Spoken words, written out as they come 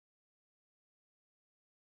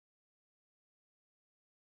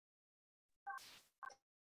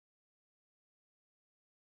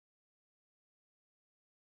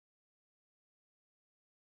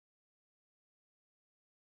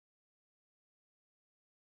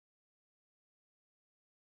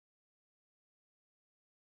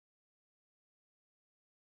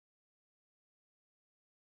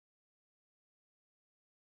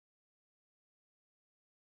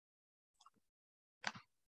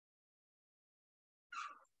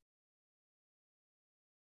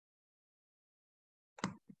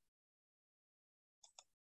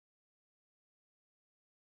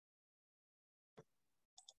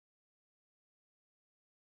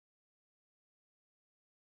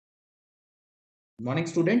Morning,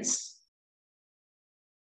 students.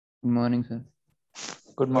 Good morning, sir.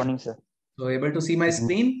 Good morning, sir. So, able to see my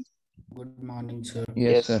screen? Good morning, sir.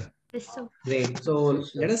 Yes, sir. Yes, sir. Great. So,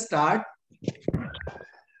 let us start.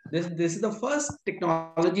 This is the first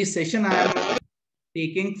technology session I am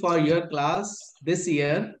taking for your class this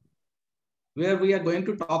year, where we are going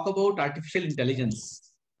to talk about artificial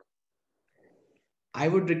intelligence. I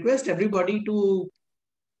would request everybody to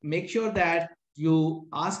make sure that you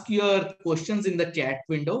ask your questions in the chat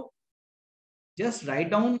window. Just write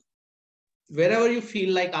down wherever you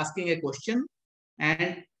feel like asking a question,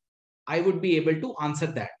 and I would be able to answer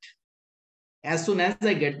that as soon as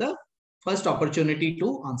I get the first opportunity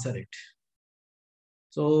to answer it.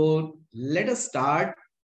 So let us start.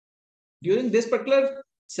 During this particular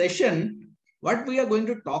session, what we are going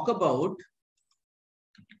to talk about,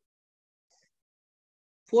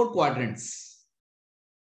 4 quadrants.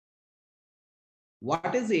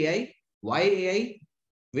 What is AI, why AI,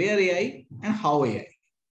 where AI, and how AI.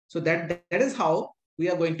 So that is how we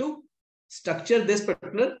are going to structure this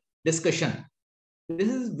particular discussion. This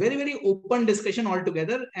is very, very open discussion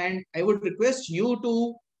altogether, and I would request you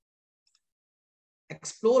to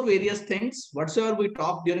explore various things, whatsoever we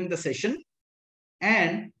talk during the session,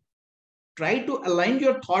 and try to align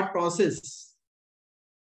your thought process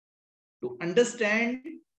to understand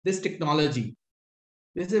this technology.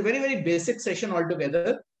 This is a very, very basic session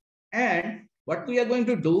altogether, and what we are going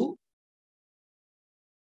to do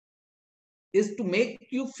is to make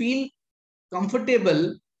you feel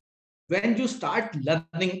comfortable when you start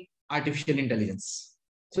learning artificial intelligence.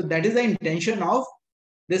 So that is the intention of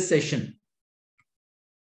this session.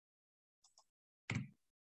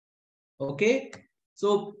 Okay.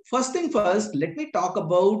 So first thing first, let me talk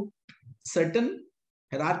about certain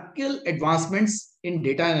hierarchical advancements in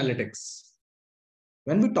data analytics.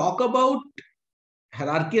 When we talk about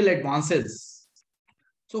hierarchical advances,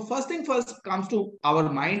 so first thing first comes to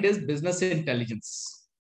our mind is business intelligence.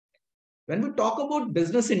 When we talk about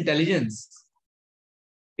business intelligence,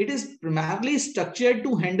 it is primarily structured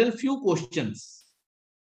to handle few questions.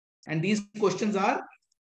 And these questions are: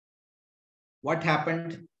 what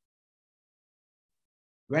happened?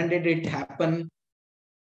 When did it happen?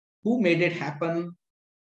 Who made it happen?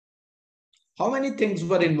 How many things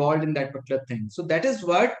were involved in that particular thing? So that is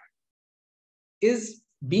what is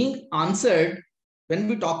being answered when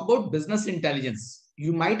we talk about business intelligence.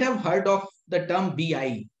 You might have heard of the term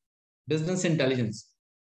BI, business intelligence.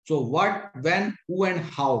 So what, when, who, and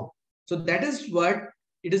how. So that is what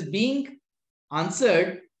it is being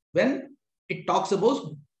answered when it talks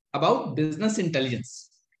about business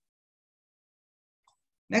intelligence.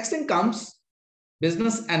 Next thing comes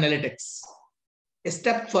business analytics. A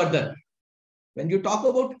step further. When you talk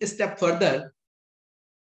about a step further,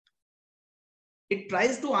 it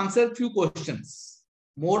tries to answer few questions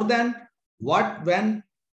more than what, when,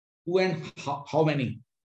 who, and how many.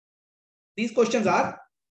 These questions are: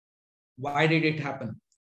 why did it happen?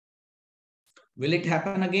 Will it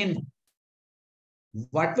happen again?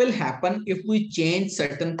 What will happen if we change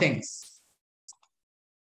certain things?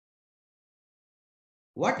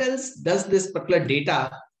 What else does this particular data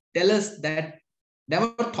tell us that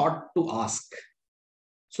never thought to ask?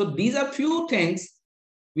 So these are few things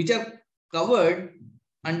which are covered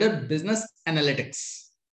under business analytics.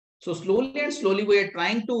 So slowly and slowly we are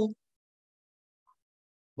trying to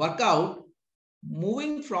work out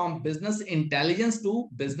moving from business intelligence to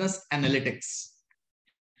business analytics.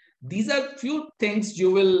 These are few things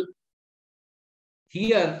you will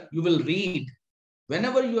hear, you will read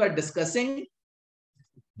whenever you are discussing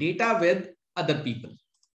data with other people.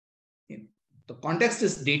 The context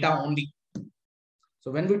is data only. So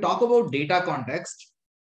when we talk about data context,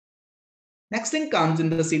 next thing comes in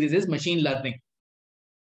the series is machine learning.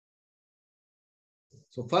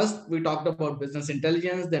 So first we talked about business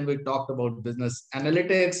intelligence, then we talked about business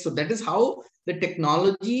analytics. So that is how the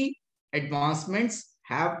technology advancements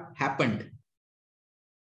have happened.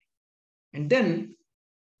 And then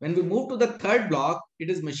when we move to the third block, it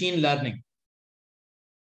is machine learning.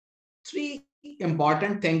 3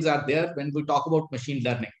 important things are there when we talk about machine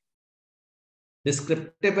learning: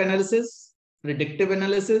 descriptive analysis, predictive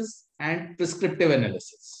analysis, and prescriptive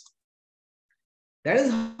analysis. That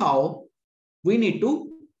is how we need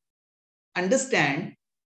to understand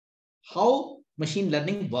how machine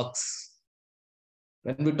learning works.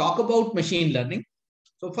 When we talk about machine learning,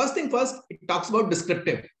 so first thing first, it talks about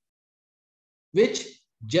descriptive, which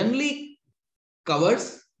generally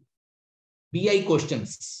covers BI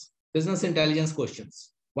questions, business intelligence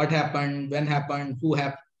questions. What happened, when happened,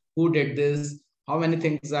 who did this, how many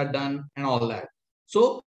things are done, and all that.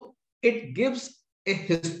 So it gives a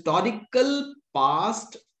historical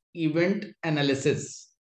past event analysis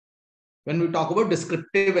when we talk about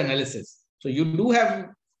descriptive analysis. So you do have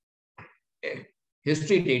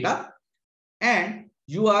history data and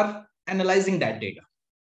you are analyzing that data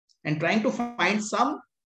and trying to find some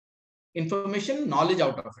information, knowledge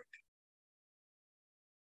out of it.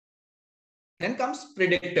 Then comes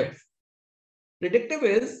predictive. Predictive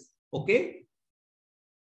is, okay,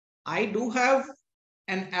 I do have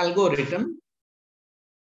an algorithm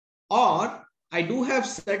or I do have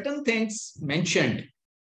certain things mentioned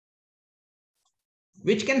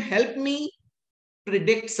which can help me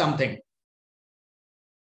predict something.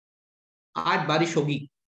 Aaj barish hogi,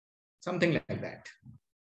 something like that.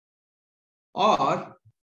 Or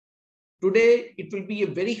today it will be a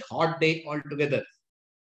very hot day altogether.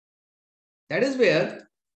 That is where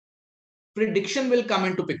prediction will come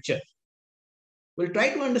into picture. We'll try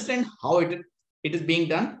to understand how it is being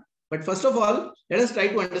done. But first of all, let us try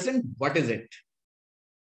to understand what is it.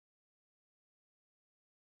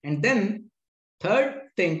 And then third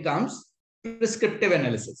thing comes prescriptive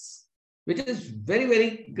analysis, which is very,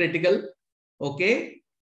 very critical. Okay.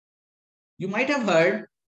 You might have heard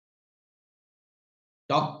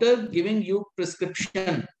doctor giving you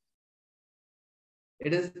prescription.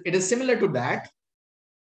 It is similar to that.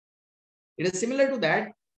 It is similar to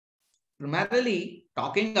that, primarily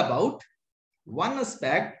talking about one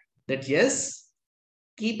aspect that yes,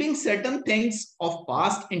 keeping certain things of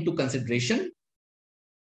past into consideration,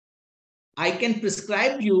 I can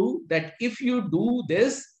prescribe you that if you do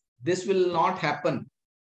this, this will not happen.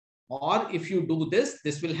 Or if you do this,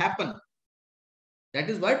 this will happen. That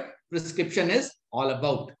is what prescription is all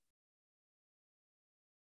about.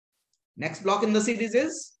 Next block in the series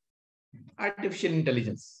is artificial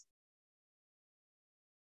intelligence,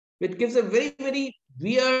 which gives a very, very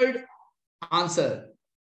weird answer.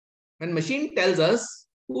 When machine tells us,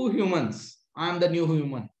 who humans? I am the new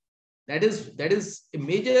human. That is a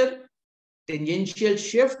major tangential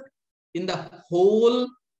shift in the whole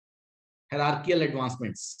hierarchical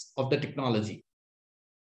advancements of the technology.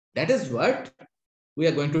 That is what we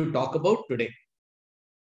are going to talk about today.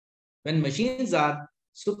 When machines are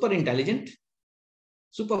super intelligent,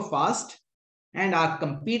 super fast, and are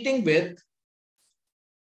competing with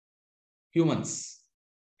humans.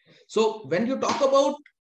 So when you talk about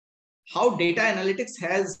how data analytics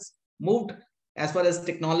has moved as far as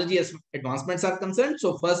technology as advancements are concerned,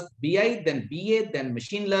 so first BI, then BA, then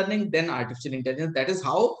machine learning, then artificial intelligence. That is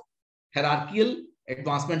how hierarchical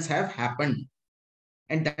advancements have happened.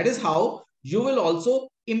 And that is how you will also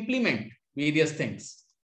implement various things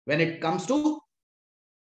when it comes to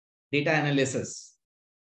data analysis.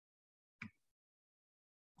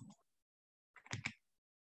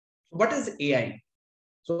 What is AI?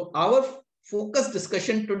 So our focus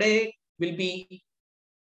discussion today will be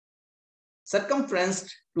circumferenced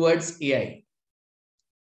towards AI.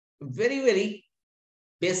 Very, very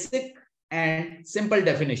basic and simple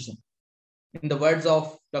definition. In the words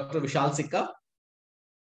of Dr. Vishal Sikka,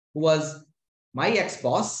 who was my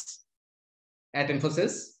ex-boss at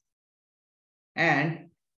Infosys. And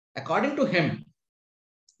according to him,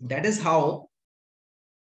 that is how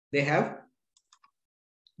they have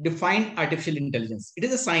defined artificial intelligence. It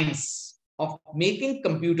is a science of making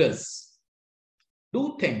computers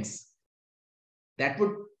do things that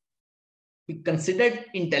would be considered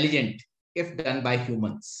intelligent if done by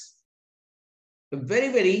humans. A very,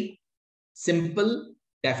 very simple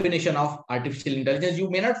definition of artificial intelligence. You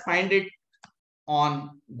may not find it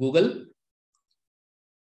on Google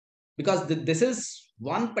because this is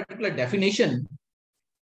one particular definition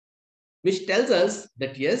which tells us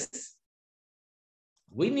that yes,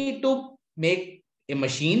 we need to make a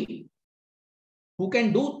machine who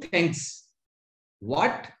can do things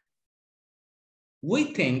what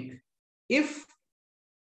we think if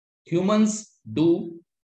humans do,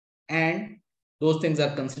 and those things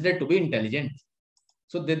are considered to be intelligent.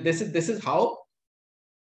 So this is how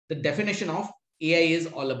the definition of AI is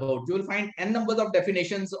all about. You will find n numbers of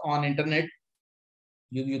definitions on internet.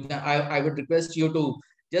 I would request you to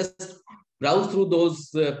just browse through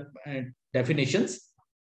those definitions,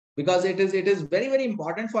 because it is very, very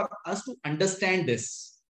important for us to understand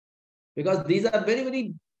this, because these are very,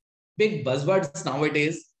 very big buzzwords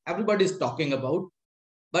nowadays. Everybody is talking about,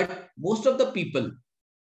 but most of the people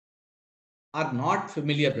are not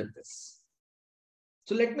familiar with this.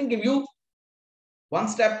 So let me give you one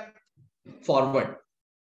step forward.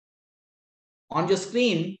 On your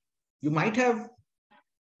screen, you might have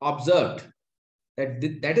observed that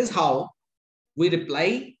that is how we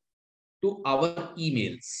reply to our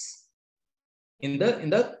emails in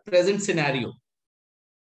the present scenario.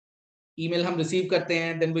 email हम receive करते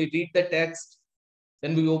हैं, then we read the text,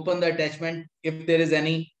 then we open the attachment if there is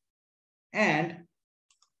any, and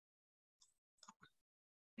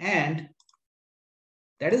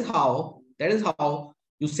that is how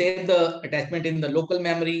you save the attachment in the local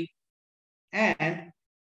memory, and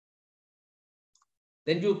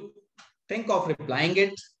then you think of replying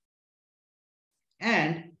it,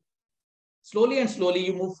 and slowly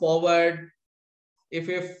you move forward. If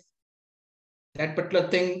that particular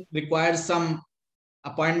thing requires some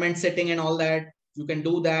appointment setting and all that, you can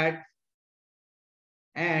do that.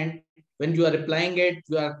 And when you are replying it,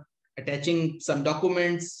 you are attaching some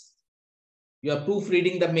documents, you are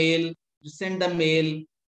proofreading the mail, you send the mail,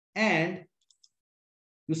 and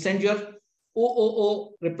you send your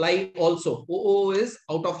OOO reply also. OOO is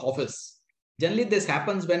out of office. Generally, this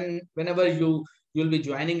happens whenever you'll be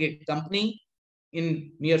joining a company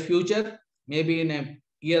in near future, maybe in a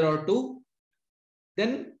year or two.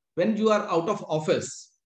 Then when you are out of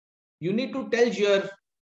office, you need to tell your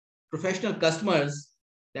professional customers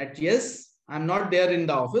that, yes, I'm not there in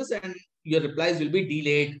the office and your replies will be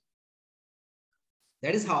delayed.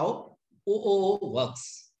 That is how OOO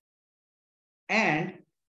works. And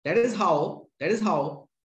that is how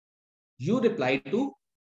you reply to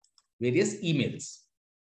various emails.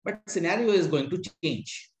 But scenario is going to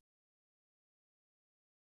change.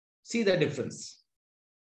 See the difference.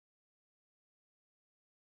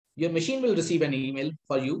 Your machine will receive an email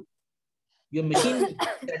for you. Your machine will read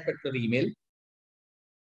that particular email.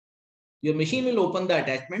 Your machine will open the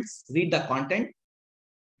attachments, read the content.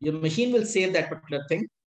 Your machine will save that particular thing.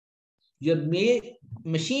 Your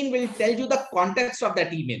machine will tell you the context of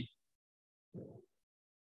that email.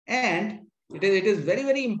 And it is very,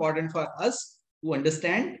 very important for us to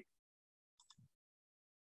understand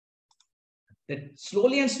that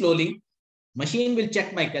slowly, machine will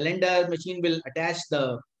check my calendar, machine will attach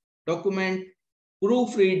the document,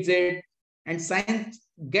 proofreads it, and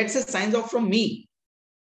gets a signs off from me.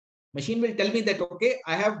 Machine will tell me that, okay,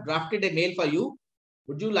 I have drafted a mail for you.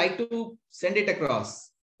 Would you like to send it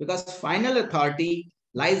across? Because final authority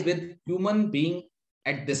lies with human being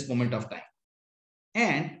at this moment of time.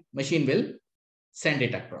 And machine will send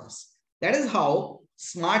it across. That is how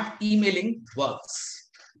smart emailing works.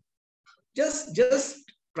 Just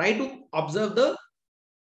try to observe the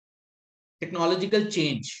technological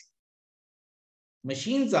change.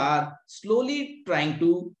 Machines are slowly trying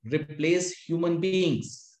to replace human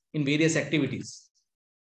beings in various activities.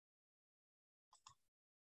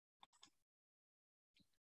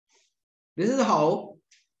 This is how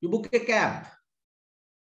you book a cab.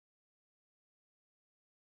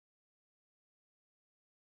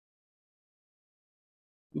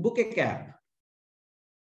 You book a cab.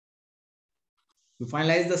 You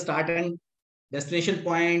finalize the start and destination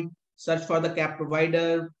point, search for the cab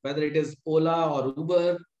provider, whether it is Ola or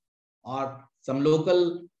Uber or some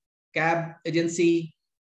local cab agency,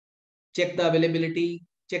 check the availability,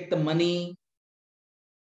 check the money,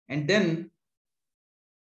 and then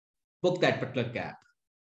book that particular cab.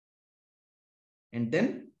 And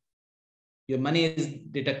then your money is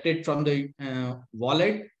deducted from the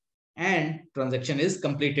wallet and transaction is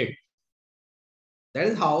completed. That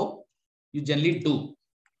is how you generally do.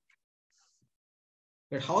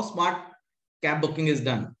 But how smart cab booking is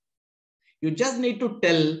done? You just need to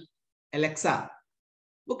tell Alexa,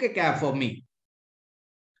 book a cab for me.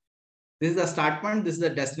 This is the start point, this is the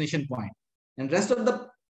destination point. And rest of the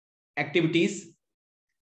activities,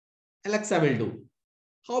 Alexa will do.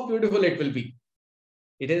 How beautiful it will be.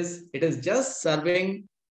 It is just serving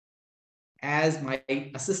as my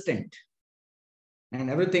assistant. And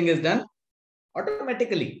everything is done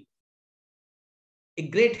automatically. A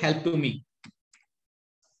great help to me.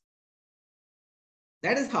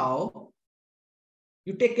 That is how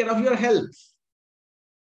you take care of your health.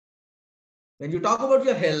 When you talk about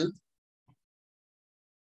your health,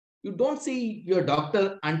 you don't see your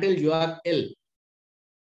doctor until you are ill.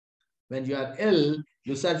 When you are ill,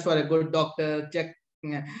 you search for a good doctor, check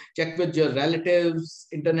with your relatives,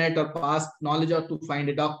 internet or past knowledge or to find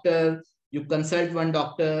a doctor. You consult one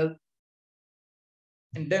doctor,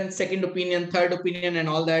 and then second opinion, third opinion, and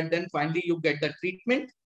all that. Then finally you get the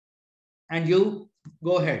treatment and you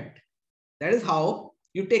go ahead. That is how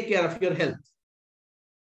you take care of your health.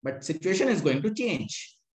 But situation is going to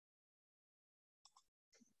change.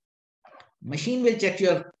 Machine will check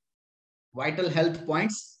your vital health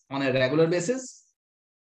points on a regular basis.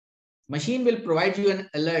 Machine will provide you an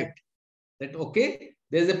alert that, okay,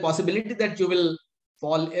 there's a possibility that you will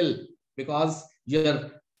fall ill because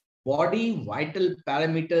your body vital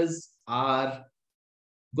parameters are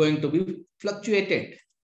going to be fluctuated.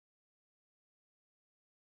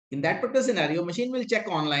 In that particular scenario, machine will check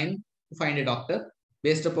online to find a doctor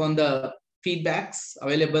based upon the feedbacks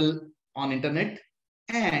available on internet,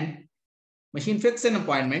 and machine fix an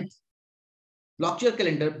appointment, block your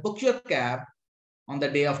calendar, book your cab on the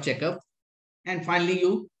day of checkup, and finally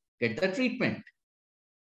you get the treatment.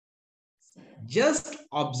 Just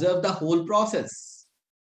observe the whole process.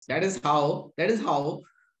 That is how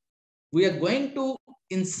we are going to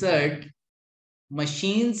insert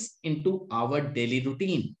machines into our daily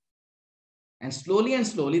routine. And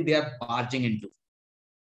slowly they are barging into.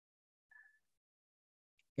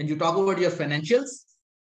 When you talk about your financials,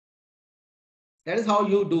 that is how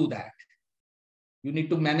you do that. You need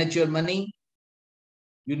to manage your money.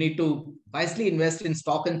 You need to wisely invest in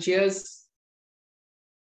stock and shares.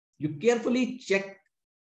 You carefully check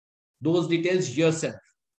those details yourself.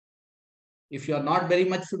 If you are not very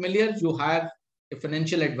much familiar, you hire a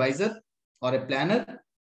financial advisor or a planner.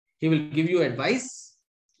 He will give you advice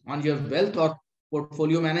on your wealth or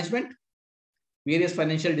portfolio management. Various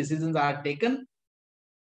financial decisions are taken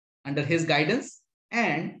under his guidance,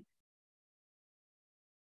 and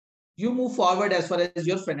you move forward as far as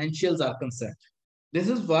your financials are concerned. This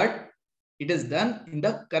is what it is done in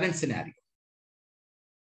the current scenario.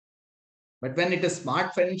 But when it is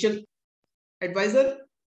smart financial advisor,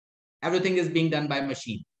 everything is being done by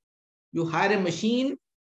machine. You hire a machine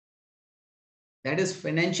that is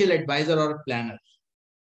financial advisor or a planner.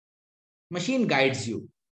 Machine guides you.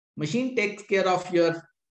 Machine takes care of your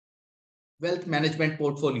wealth management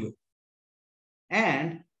portfolio.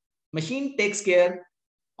 And machine takes care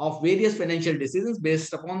of various financial decisions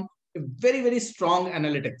based upon a very, very strong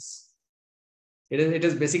analytics. It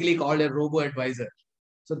is basically called a robo-advisor.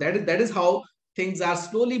 So that is how things are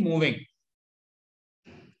slowly moving.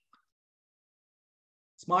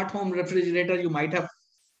 Smart home refrigerator, you might have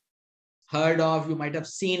heard of, you might have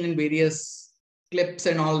seen in various clips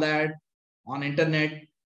and all that on internet,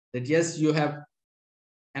 that yes, you have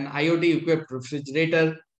an IoT equipped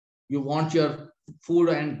refrigerator. You want your food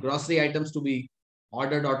and grocery items to be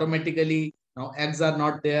ordered automatically. Now eggs are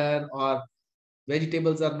not there, or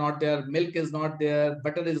vegetables are not there, milk is not there,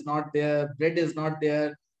 butter is not there, bread is not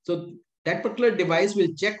there. So that particular device will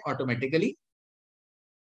check automatically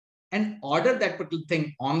and order that particular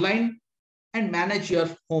thing online and manage your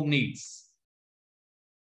home needs.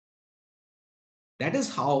 That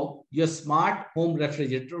is how your smart home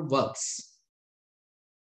refrigerator works.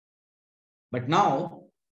 But now,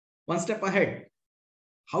 one step ahead,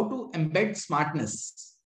 how to embed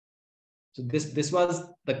smartness. So this was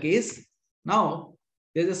the case. Now,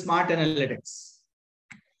 there's a smart analytics.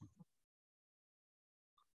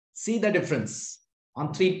 See the difference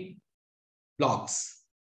on 3 blocks.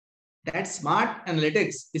 That smart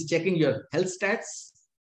analytics is checking your health stats,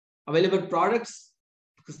 available products,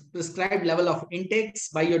 prescribed level of intakes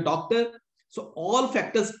by your doctor. So all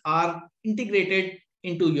factors are integrated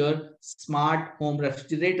into your smart home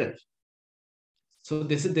refrigerator. So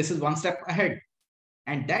this is one step ahead.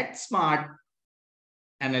 And that smart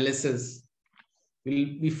analysis will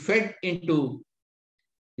be fed into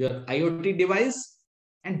your IoT device,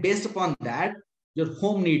 and based upon that, your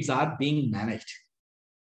home needs are being managed.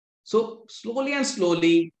 So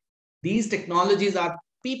slowly, these technologies are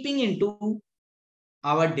peeping into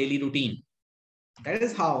our daily routine. That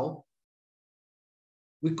is how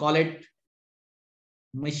we call it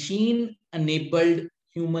machine-enabled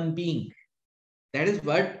human being. That is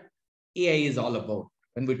what AI is all about.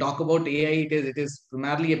 When we talk about AI, it is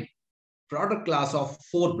primarily a product class of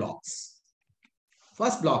 4 blocks.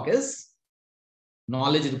 First block is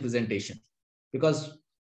knowledge representation, because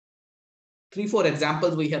 3-4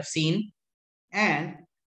 examples we have seen, and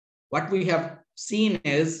what we have seen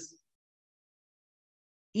is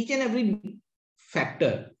each and every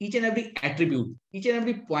factor, each and every attribute, each and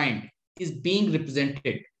every point is being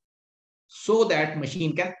represented so that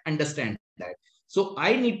machine can understand that. So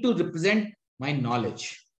I need to represent my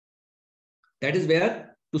knowledge. That is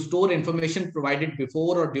where to store information provided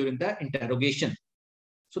before or during the interrogation.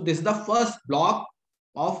 So this is the first block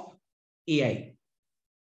of AI.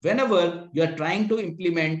 Whenever you are trying to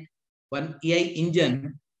implement one AI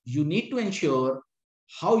engine, you need to ensure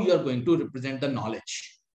how you are going to represent the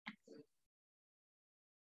knowledge.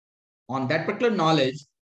 On that particular knowledge,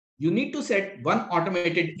 you need to set one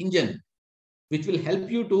automated engine which will help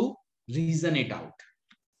you to reason it out.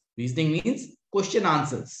 Reasoning means question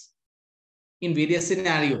answers in various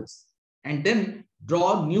scenarios and then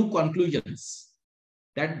draw new conclusions.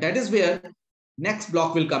 That is where next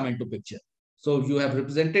block will come into picture. So you have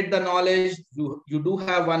represented the knowledge, you do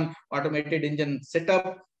have one automated engine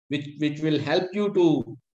setup which will help you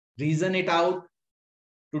to reason it out,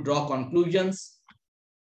 to draw conclusions.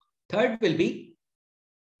 Third will be,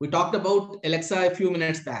 we talked about Alexa a few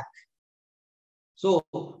minutes back. So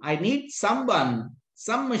I need someone,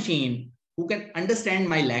 some machine who can understand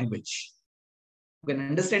my language, who can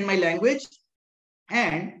understand my language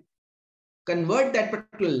and convert that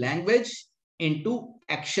particular language into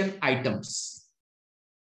action items.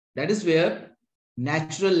 That is where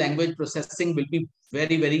natural language processing will be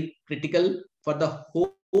very, very critical for the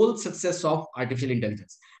whole success of artificial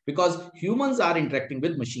intelligence, because humans are interacting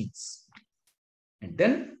with machines. And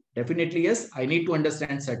then definitely, yes, I need to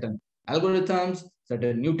understand certain algorithms,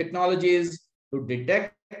 certain new technologies to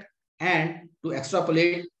detect and to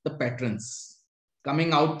extrapolate the patterns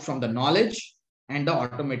coming out from the knowledge and the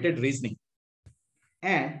automated reasoning,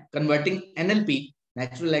 and converting NLP,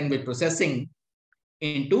 natural language processing,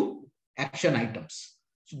 into action items.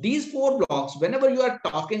 So these four blocks, whenever you are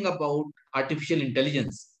talking about artificial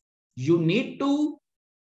intelligence, you need to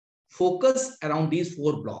focus around these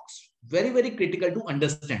four blocks. Very, very critical to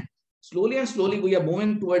understand. Slowly and slowly, we are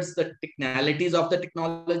moving towards the technicalities of the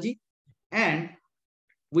technology, and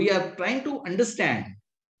we are trying to understand,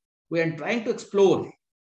 we are trying to explore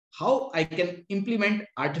how I can implement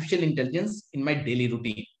artificial intelligence in my daily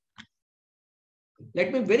routine.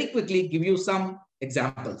 Let me very quickly give you some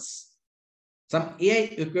examples, some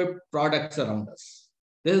AI-equipped products around us.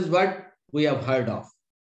 This is what we have heard of,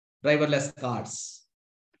 driverless cars.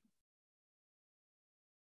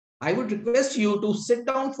 I would request you to sit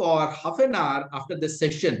down for half an hour after this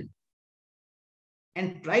session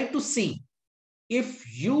and try to see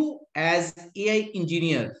if you as AI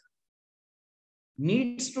engineer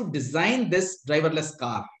needs to design this driverless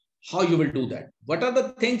car, how you will do that. What are the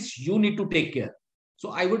things you need to take care?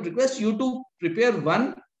 So I would request you to prepare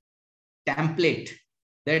one template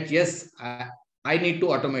that, yes, I need to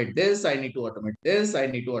automate this, I need to automate this, I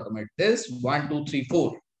need to automate this, 1, 2, 3,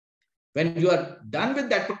 4. When you are done with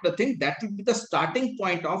that particular thing, that will be the starting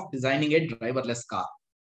point of designing a driverless car.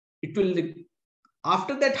 It will,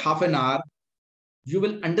 after that half an hour, you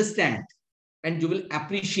will understand and you will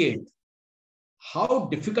appreciate how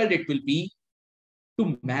difficult it will be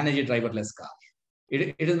to manage a driverless car.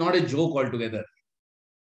 It is not a joke altogether.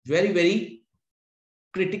 Very, very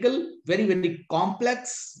critical, very, very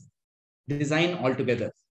complex design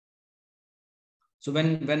altogether. So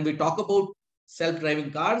when we talk about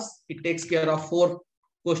self-driving cars, it takes care of 4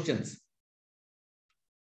 questions.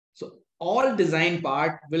 So all design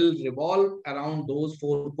part will revolve around those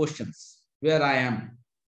 4 questions. Where I am,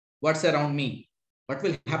 what's around me, what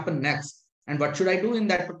will happen next, and what should I do in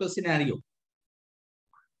that particular scenario.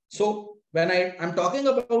 So when I'm talking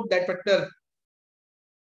about that particular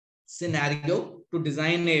scenario to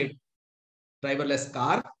design a driverless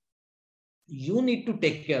car, you need to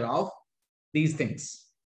take care of these things.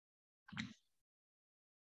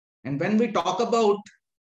 And when we talk about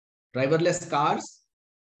driverless cars,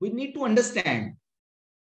 we need to understand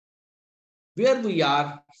where we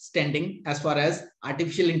are standing as far as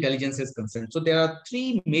artificial intelligence is concerned. So there are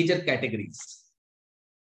 3 major categories: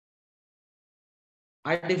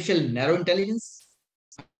 artificial narrow intelligence,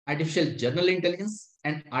 artificial general intelligence,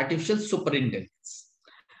 and artificial super intelligence.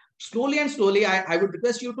 Slowly and slowly, I would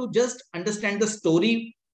request you to just understand the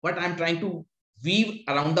story, what I'm trying to weave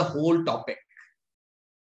around the whole topic.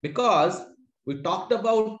 Because we talked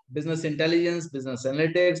about business intelligence, business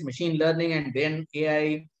analytics, machine learning, and then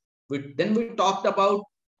AI. Then we talked about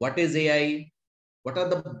what is AI, what are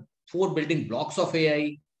the 4 building blocks of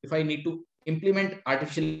AI. If I need to implement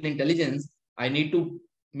artificial intelligence, I need to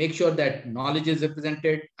make sure that knowledge is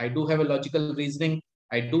represented. I do have a logical reasoning.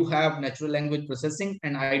 I do have natural language processing,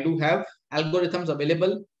 and I do have algorithms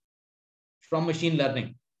available from machine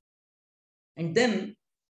learning. And then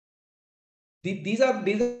these are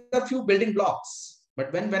few building blocks.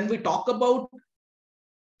 But when we talk about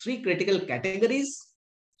 3 critical categories,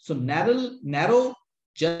 so narrow,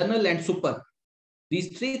 general, and super,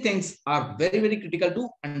 these 3 things are very, very critical to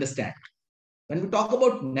understand. When we talk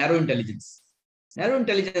about narrow intelligence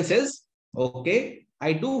is, okay,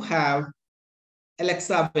 I do have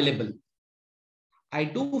Alexa available. I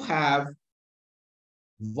do have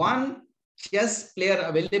one chess player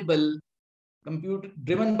available, computer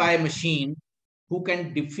driven by a machine, who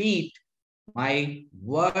can defeat my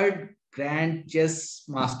world grand chess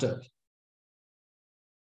master.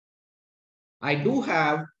 I do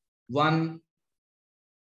have one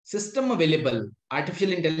system available,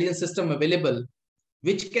 artificial intelligence system available,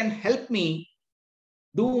 which can help me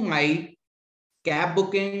do my cab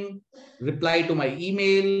booking, reply to my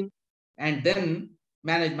email, and then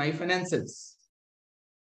manage my finances.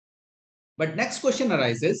 But next question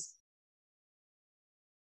arises.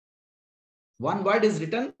 One word is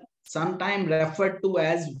written, sometimes referred to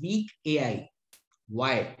as weak AI.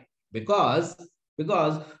 Why? Because,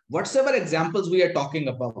 because whatever examples we are talking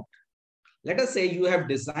about, let us say you have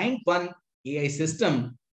designed one AI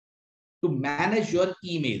system to manage your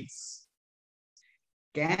emails.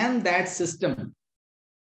 Can that system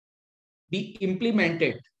be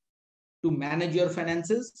implemented to manage your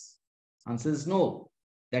finances? Answer is no.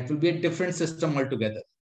 That will be a different system altogether.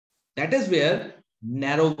 That is where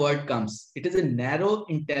narrow word comes. It is a narrow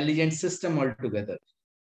intelligent system altogether.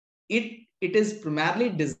 It is primarily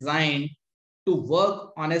designed to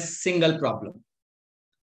work on a single problem,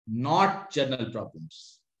 not general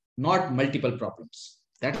problems, not multiple problems.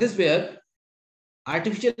 That is where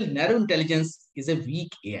artificial narrow intelligence is a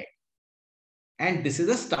weak AI. And this is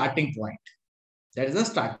a starting point. That is a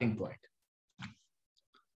starting point.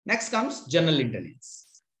 Next comes general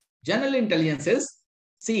intelligence. General intelligence is,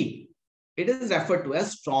 see, it is referred to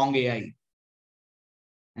as strong AI.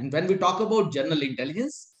 And when we talk about general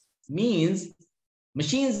intelligence, means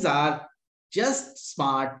machines are just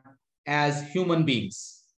smart as human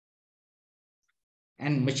beings.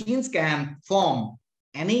 And machines can perform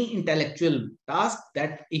any intellectual task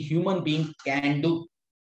that a human being can do.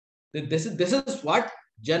 This is what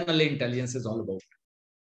general intelligence is all about.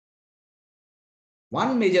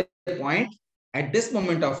 One major point at this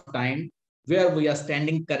moment of time where we are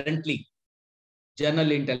standing currently,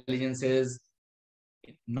 general intelligence is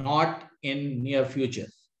not in near future.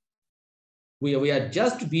 We are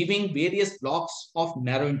just weaving various blocks of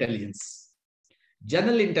narrow intelligence.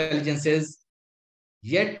 General intelligence is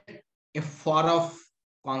yet a far off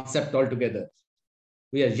concept altogether.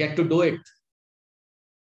 We are yet to do it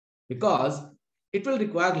because it will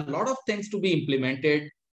require a lot of things to be implemented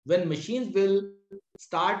when machines will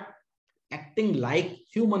start acting like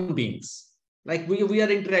human beings, like we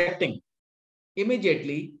are interacting.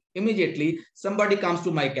 Immediately, somebody comes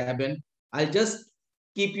to my cabin, I'll just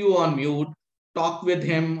keep you on mute, talk with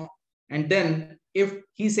him, and then if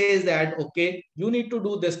he says that, okay, you need to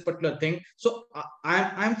do this particular thing, so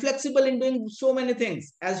I'm flexible in doing so many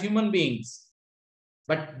things as human beings.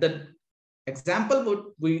 But the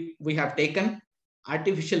example we have taken,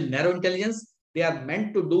 artificial narrow intelligence, they are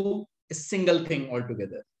meant to do a single thing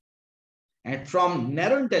altogether. And from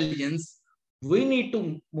narrow intelligence, we need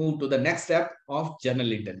to move to the next step of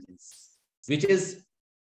general intelligence, which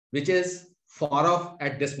is far off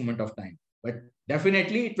at this moment of time. But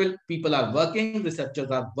definitely it will, people are working, researchers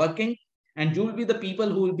are working, and you will be the people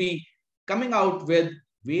who will be coming out with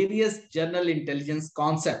various general intelligence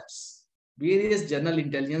concepts, various general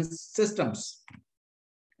intelligence systems.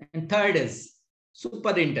 And third is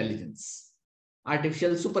super intelligence,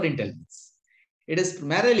 artificial super intelligence. It is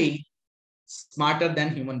primarily smarter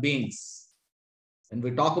than human beings. When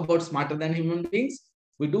we talk about smarter than human beings,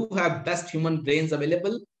 we do have best human brains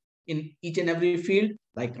available in each and every field,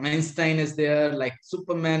 like Einstein is there, like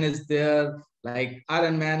Superman is there, like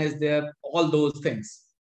Iron Man is there, all those things.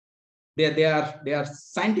 They are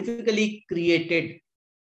scientifically created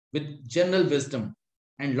with general wisdom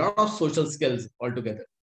and lot of social skills altogether.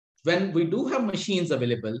 When we do have machines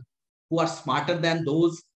available who are smarter than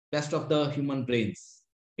those best of the human brains,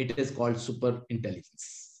 it is called super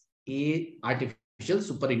intelligence, artificial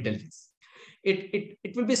super intelligence.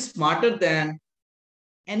 It will be smarter than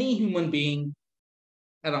any human being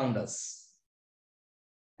around us.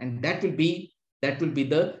 And that will be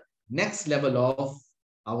the next level of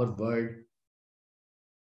our world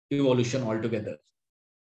evolution altogether.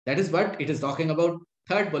 That is what it is talking about.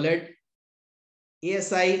 Third bullet,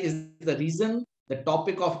 ASI is the reason the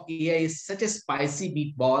topic of AI is such a spicy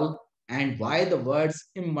meatball, and why the words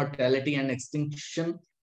immortality and extinction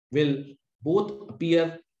will both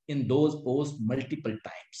appear in those posts multiple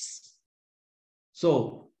times.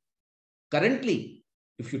 So currently,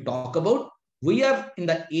 if you talk about, we are in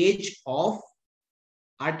the age of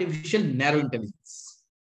artificial narrow intelligence.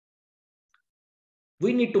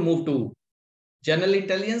 We need to move to general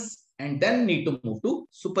intelligence and then need to move to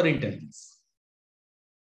super intelligence.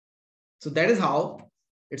 So that is how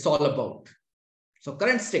it's all about. So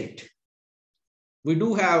current state, we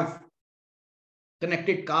do have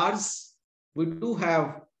connected cars, we do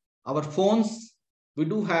have our phones, we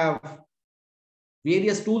do have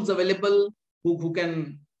various tools available who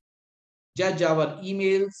can judge our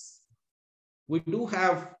emails. We do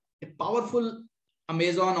have a powerful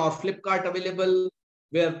Amazon or Flipkart available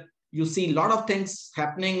where you see a lot of things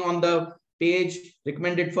happening on the page,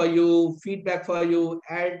 recommended for you, feedback for you,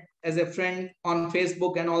 add as a friend on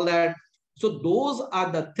Facebook and all that. So those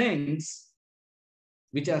are the things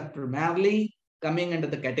which are primarily coming under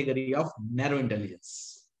the category of narrow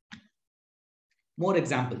intelligence. More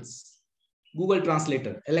examples. Google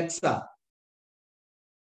Translator, Alexa.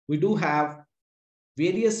 We do have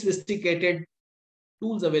various sophisticated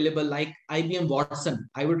tools available like IBM Watson.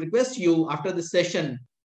 I would request you after this session,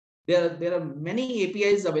 there are many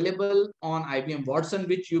APIs available on IBM Watson,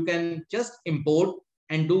 which you can just import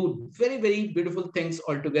and do very, very beautiful things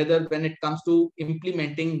altogether when it comes to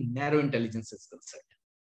implementing narrow intelligence systems.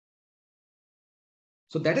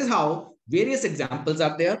 So that is how various examples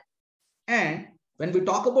are there. And when we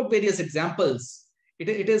talk about various examples, it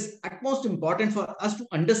is utmost important for us to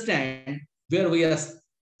understand where we are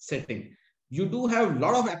sitting. You do have a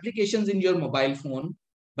lot of applications in your mobile phone,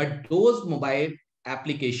 but those mobile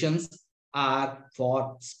applications are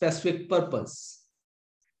for specific purpose.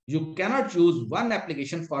 You cannot use one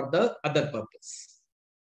application for the other purpose.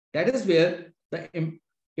 That is where the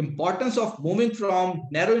importance of moving from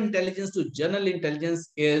narrow intelligence to general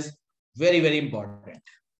intelligence is very, very important.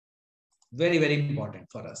 Very, very important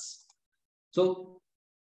for us. So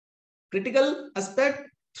critical aspect,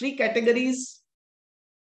 3 categories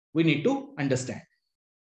we need to understand.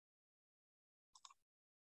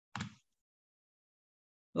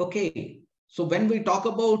 Okay, so when we talk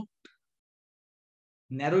about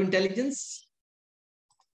narrow intelligence,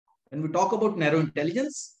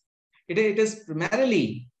 it is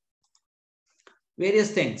primarily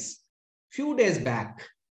various things. Few days back,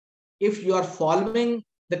 if you are following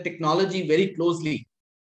the technology very closely,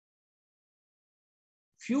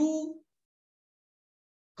 few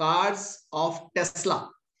cars of Tesla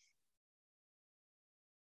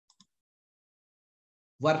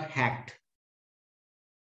were hacked.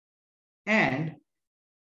 And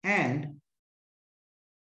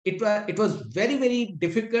it was very, very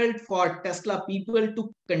difficult for Tesla people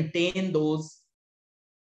to contain those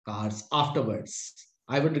cars afterwards.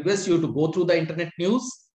 I would request you to go through the internet news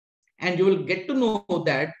and you will get to know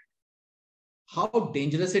that how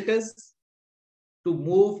dangerous it is to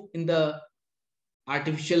move in the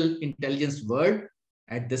artificial intelligence world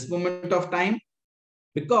at this moment of time,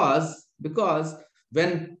 because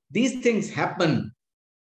when these things happen,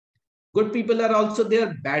 good people are also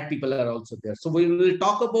there, bad people are also there. So we will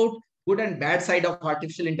talk about good and bad side of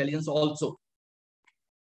artificial intelligence also.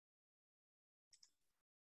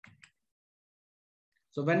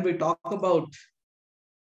 So when we talk about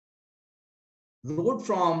road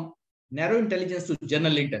from narrow intelligence to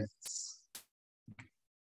general intelligence,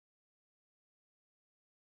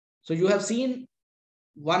 so you have seen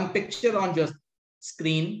one picture on your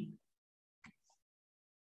screen.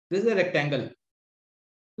 This is a rectangle,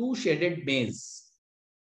 2 shaded maze.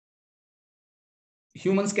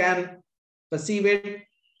 Humans can perceive it.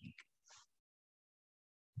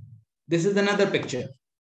 This is another picture.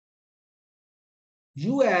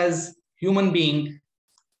 You as human being,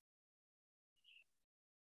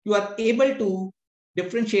 you are able to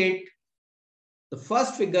differentiate the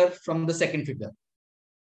first figure from the second figure.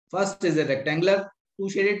 First is a rectangular 2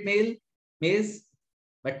 shaded maze,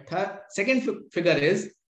 but second figure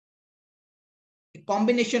is a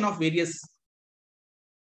combination of various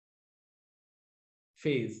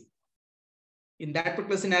phase. In that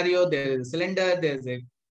particular scenario, there is a cylinder, there is a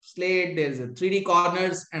slate, there is a 3D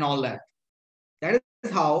corners and all that. That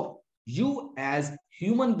is how you as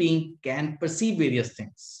human being can perceive various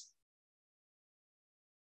things.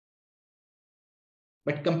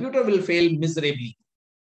 But computer will fail miserably.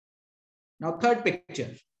 Now, third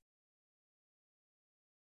picture.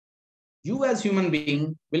 You as human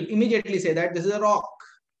being will immediately say that this is a rock,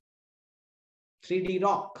 3D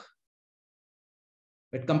rock.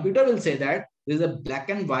 But computer will say that this is a black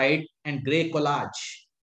and white and gray collage.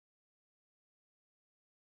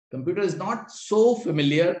 Computer is not so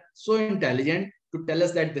familiar, so intelligent to tell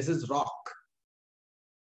us that this is rock.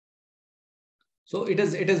 So it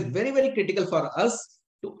is very, very critical for us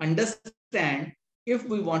to understand, if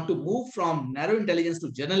we want to move from narrow intelligence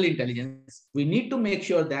to general intelligence, we need to make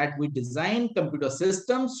sure that we design computer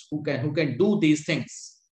systems who can do these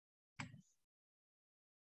things.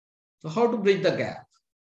 So how to bridge the gap?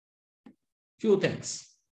 Few things.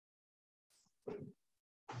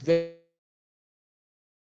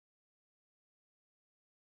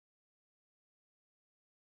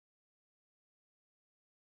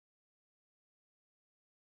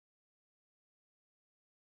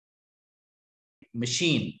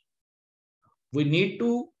 Machine. We need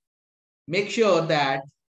to make sure that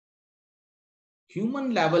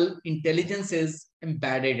human level intelligence is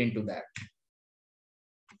embedded into that.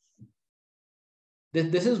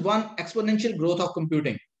 This is one exponential growth of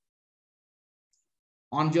computing.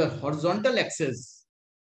 On your horizontal axis,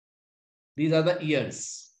 these are the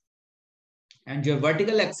years. And your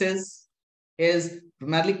vertical axis is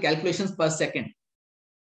primarily calculations per second.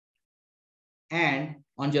 And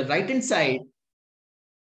on your right hand side,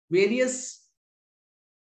 various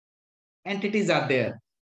entities are there.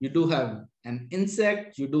 You do have an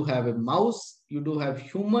insect, you do have a mouse, you do have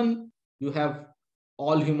human, you have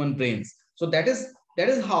all human brains. So that is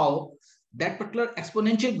how that particular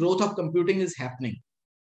exponential growth of computing is happening.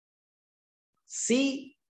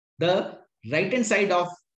 See the right hand side of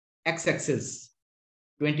x-axis,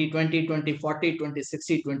 2020, 2040,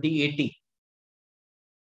 2060, 2080.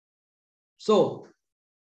 So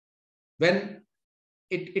when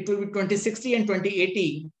it will be 2060 and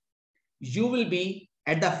 2080, you will be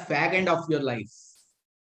at the fag end of your life.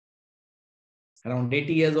 Around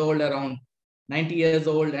 80 years old, around 90 years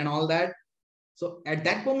old and all that. So at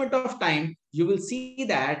that moment of time, you will see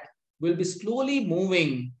that we'll be slowly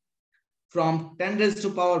moving from 10 raised to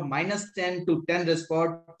power minus 10 to 10 raised to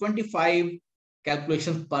power 25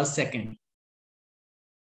 calculations per second.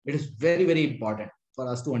 It is very, very important for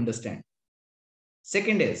us to understand.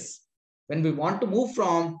 Second is, when we want to move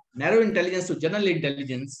from narrow intelligence to general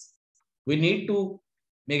intelligence, we need to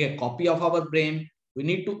make a copy of our brain. We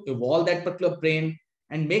need to evolve that particular brain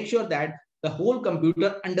and make sure that the whole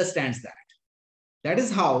computer understands that. That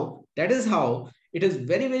is how it is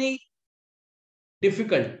very, very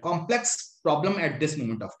difficult, complex problem at this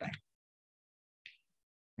moment of time.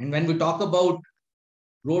 And when we talk about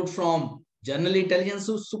road from general intelligence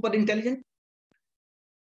to super intelligent,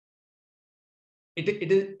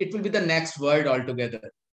 it will be the next word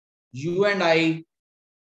altogether. You and I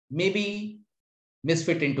maybe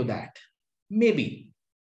misfit into that. Maybe.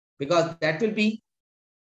 Because that will be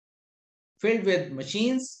filled with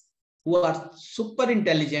machines who are super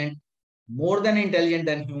intelligent, more than intelligent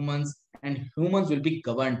than humans, and humans will be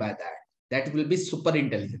governed by that. That will be super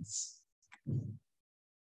intelligence.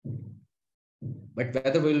 But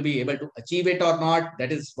whether we will be able to achieve it or not,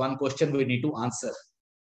 that is one question we need to answer.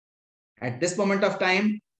 At this moment of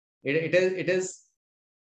time, it is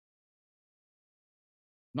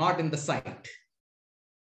not in the sight.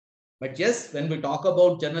 But yes, when we talk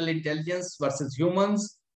about general intelligence versus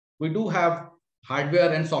humans, we do have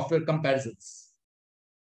hardware and software comparisons.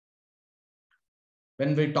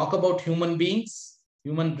 When we talk about human beings,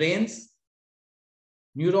 human brains,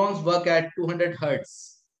 neurons work at 200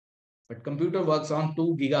 hertz, but computer works on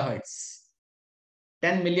 2 gigahertz,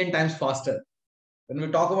 10 million times faster. When we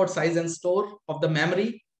talk about size and store of the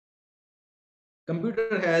memory,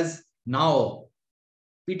 computer has now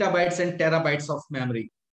petabytes and terabytes of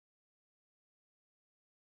memory.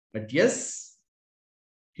 But yes,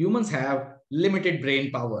 humans have limited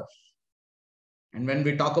brain power. And when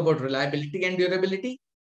we talk about reliability and durability,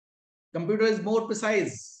 computer is more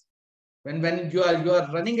precise. When you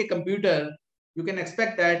are running a computer, you can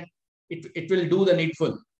expect that it will do the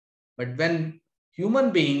needful. But when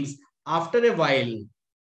human beings, after a while,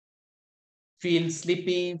 feel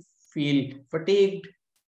sleepy, feel fatigued,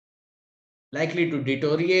 likely to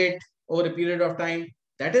deteriorate over a period of time,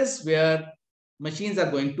 that is where machines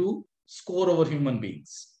are going to score over human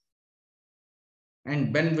beings.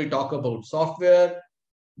 And when we talk about software,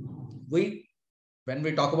 when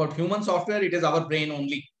we talk about human software, it is our brain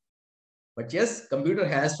only. But yes, computer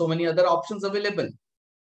has so many other options available.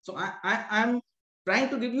 So I'm trying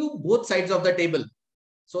to give you both sides of the table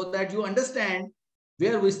so that you understand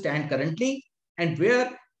where we stand currently and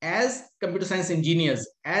where, as computer science engineers,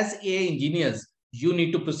 as AI engineers, you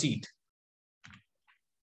need to proceed.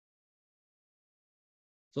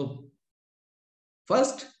 So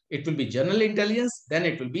first, it will be general intelligence, then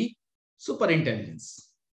it will be super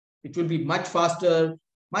intelligence. It will be much faster,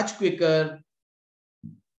 much quicker,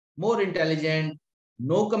 more intelligent,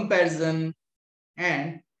 no comparison,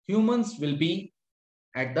 and humans will be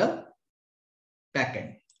at the back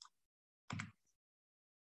end.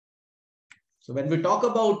 So when we talk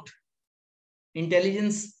about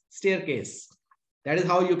intelligence staircase, that is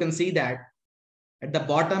how you can see that at the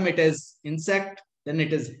bottom it is insect, then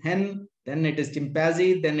it is hen, then it is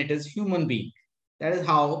chimpanzee, then it is human being. That is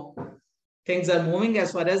how things are moving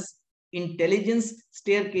as far as intelligence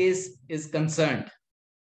staircase is concerned.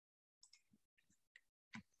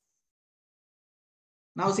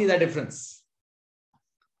 Now see the difference.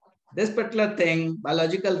 This particular thing,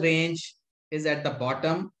 biological range, is at the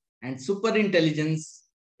bottom and super intelligence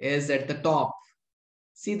is at the top.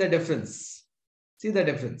 See the difference. See the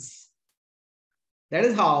difference. That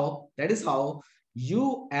is how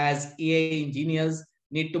you as AI engineers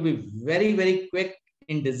need to be very, very quick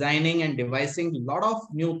in designing and devising a lot of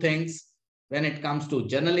new things when it comes to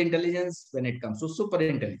general intelligence, when it comes to super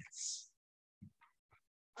intelligence.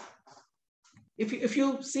 If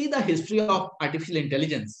you see the history of artificial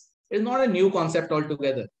intelligence, it's not a new concept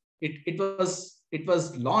altogether. It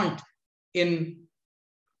was launched in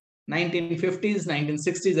 1950s,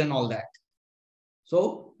 1960s and all that.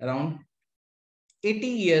 So around 80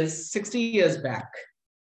 years, 60 years back.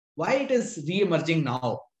 Why it is re-emerging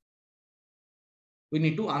now? We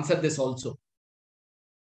need to answer this also.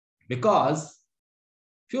 Because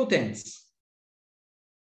few things.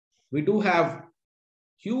 We do have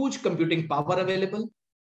huge computing power available.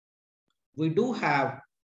 We do have a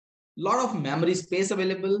lot of memory space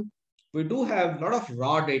available. We do have a lot of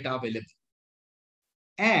raw data available.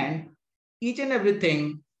 And each and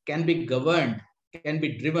everything can be governed, can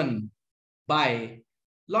be driven by a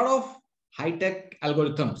lot of high-tech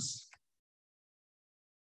algorithms.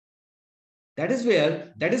 That is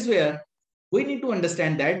where we need to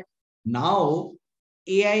understand that now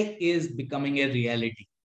AI is becoming a reality.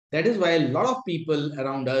 That is why a lot of people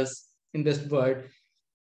around us in this world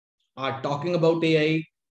are talking about AI,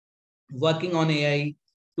 working on AI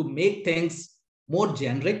to make things more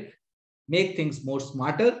generic, make things more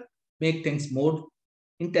smarter, make things more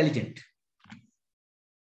intelligent.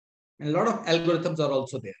 And a lot of algorithms are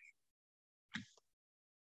also there.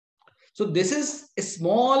 So this is a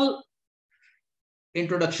small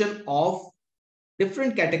introduction of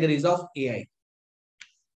different categories of AI.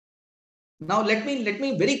 Now let me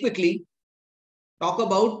very quickly talk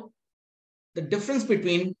about the difference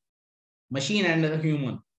between machine and a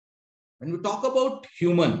human. When we talk about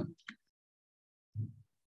human,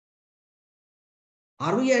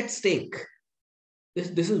 are we at stake?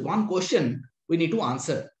 This is one question we need to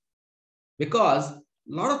answer, because a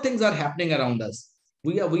lot of things are happening around us.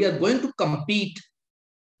 We are going to compete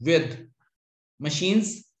with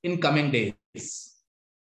machines in coming days.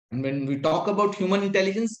 And when we talk about human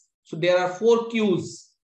intelligence, so there are 4 Qs.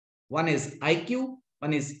 One is IQ,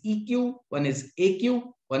 one is EQ, one is AQ,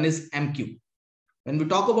 one is MQ. When we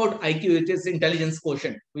talk about IQ, it is intelligence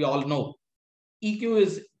quotient, we all know. EQ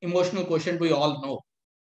is emotional quotient, we all know,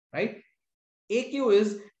 right? AQ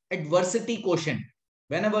is adversity quotient.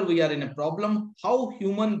 Whenever we are in a problem, how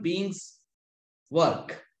human beings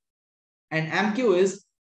work. And MQ is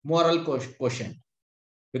moral quotient,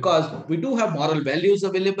 because we do have moral values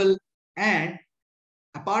available, and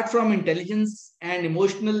apart from intelligence and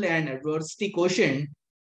emotional and adversity quotient,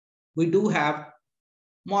 we do have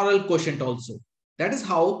moral quotient also. That is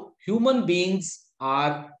how human beings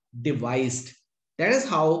are devised. That is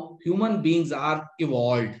how human beings are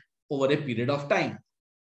evolved over a period of time.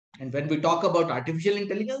 And when we talk about artificial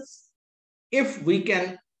intelligence, if we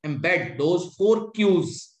can embed those 4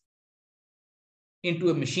 Qs into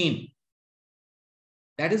a machine,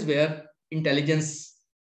 that is where intelligence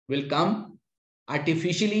will come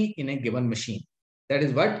artificially in a given machine. That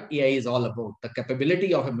is what AI is all about, the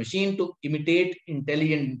capability of a machine to imitate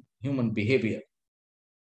intelligent human behavior.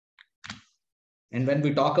 And when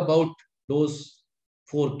we talk about those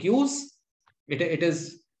 4 Qs, it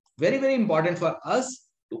is very, very important for us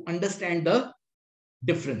to understand the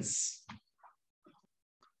difference.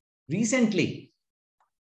 Recently,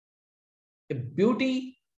 a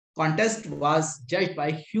beauty contest was judged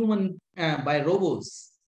by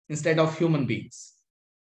robots instead of human beings.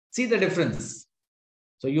 See the difference.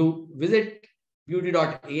 So you visit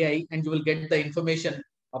beauty.ai and you will get the information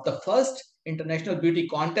of the first international beauty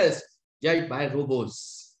contest judged by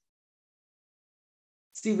robots.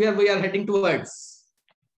 See where we are heading towards.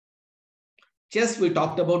 Just we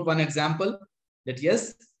talked about one example that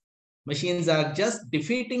yes, machines are just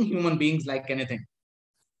defeating human beings like anything.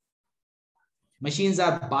 Machines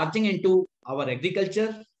are barging into our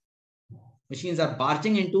agriculture. Machines are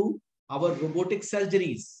barging into our robotic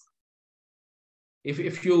surgeries.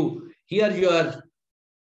 If you hear your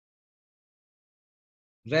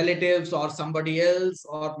relatives or somebody else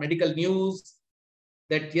or medical news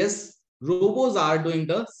that yes, robots are doing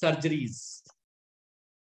the surgeries.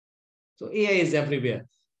 So AI is everywhere.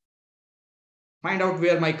 Find out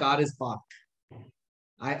where my car is parked.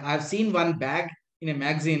 I've seen one bag in a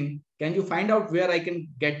magazine. Can you find out where I can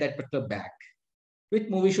get that particular bag? Which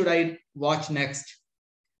movie should I watch next?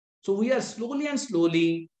 So we are slowly and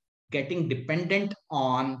slowly getting dependent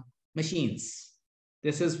on machines.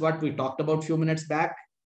 This is what we talked about a few minutes back,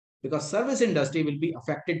 because service industry will be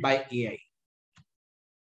affected by AI.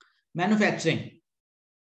 Manufacturing.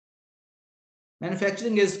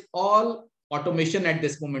 Manufacturing is all automation at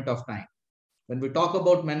this moment of time. When we talk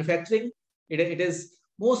about manufacturing, it is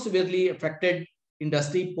most severely affected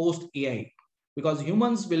industry post AI, because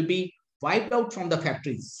humans will be wiped out from the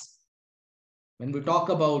factories. When we talk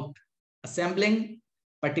about assembling,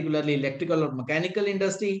 particularly electrical or mechanical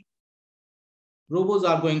industry, robots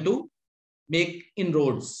are going to make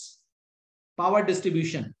inroads. Power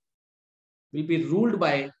distribution will be ruled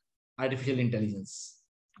by artificial intelligence.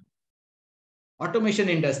 automation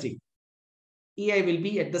industry, AI will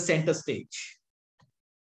be at the center stage.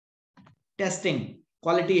 Testing,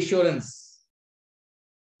 quality assurance,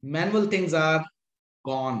 manual things are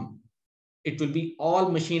gone. It will be all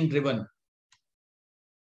machine driven.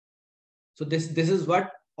 So this is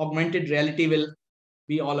what augmented reality will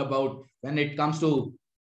be all about when it comes to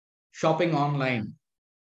shopping online.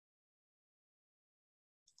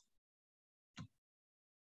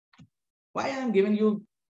 Why I'm giving you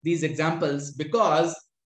these examples? Because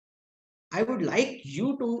I would like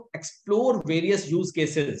you to explore various use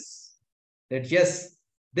cases that yes,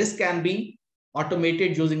 this can be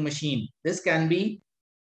automated using machine. This can be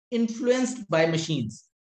influenced by machines.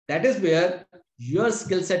 That is where your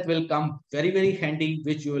skill set will come very, very handy,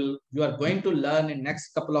 which you are going to learn in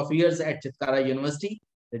next couple of years at Chitkara University.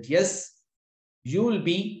 That yes, you will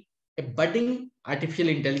be a budding artificial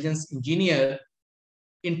intelligence engineer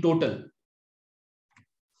in total.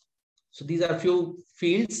 So these are few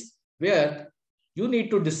fields where you need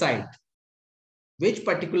to decide which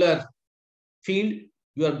particular field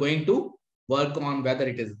you are going to work on, whether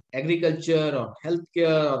it is agriculture or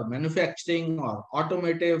healthcare or manufacturing or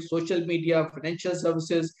automotive, social media, financial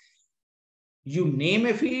services. You name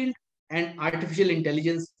a field and artificial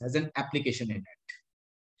intelligence has an application in it.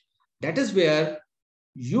 That is where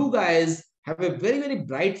you guys have a very, very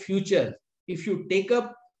bright future if you take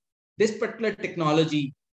up this particular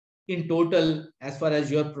technology in total as far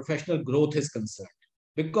as your professional growth is concerned.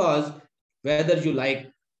 Because whether you like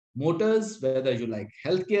motors, whether you like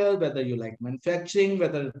healthcare, whether you like manufacturing,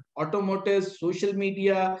 whether automotive, social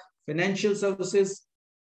media, financial services,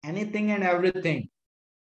 anything and everything,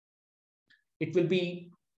 it will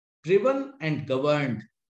be driven and governed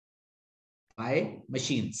by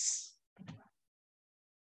machines.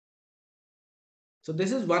 So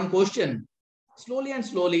this is one question. Slowly and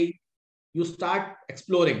slowly, you start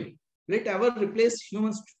exploring. Will it ever replace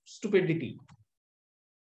human stupidity?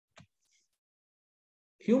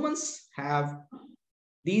 Humans have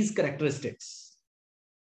these characteristics.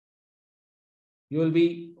 You will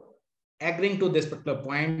be agreeing to this particular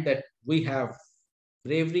point that we have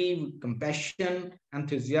bravery, compassion,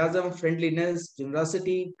 enthusiasm, friendliness,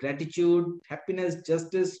 generosity, gratitude, happiness,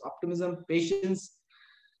 justice, optimism, patience,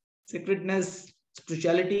 sacredness,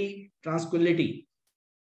 spirituality, tranquility.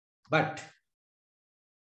 But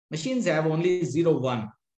machines have only 0,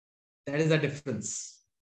 1. That is the difference.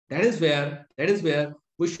 That is where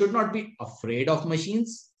we should not be afraid of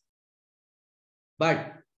machines,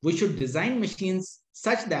 but we should design machines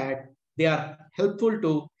such that they are helpful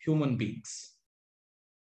to human beings.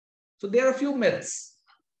 So there are a few myths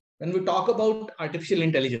when we talk about artificial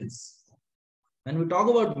intelligence. When we talk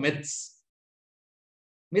about myths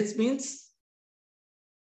means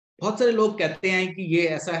बहुत सारे लोग कहते हैं कि ये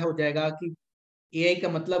ऐसा हो जाएगा कि एआई का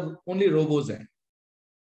मतलब ओनली रोबोज है.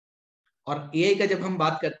 और एआई का जब हम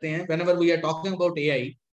बात करते हैं, whenever we are talking about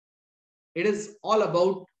AI, it is all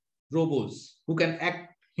about robots who can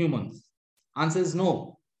act humans. Answer is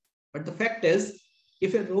no. But the fact is,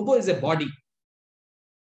 if a robot is a body,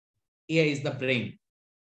 AI is the brain.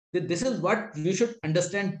 This is what you should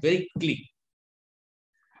understand very quickly.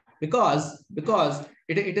 Because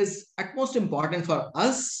it is utmost important for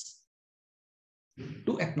us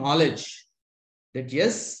to acknowledge that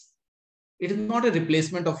yes, it is not a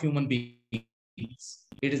replacement of human beings.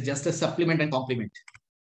 It is just a supplement and complement.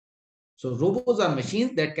 So robots are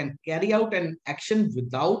machines that can carry out an action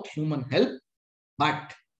without human help,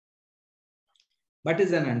 but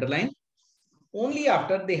is an underline only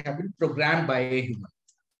after they have been programmed by a human.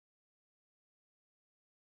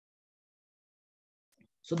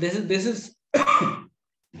 So this is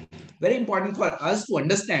very important for us to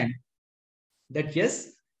understand that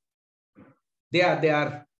yes, they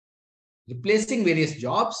are replacing various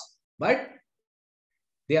jobs, but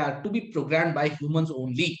they are to be programmed by humans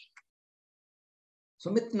only.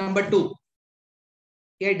 So myth number 2,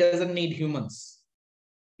 AI doesn't need humans.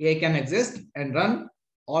 AI can exist and run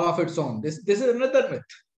all of its own. This is another myth.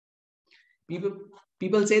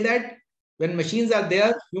 People say that when machines are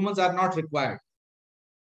there, humans are not required.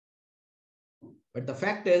 But the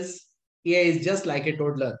fact is, AI is just like a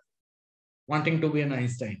toddler wanting to be an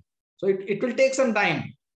Einstein. So it will take some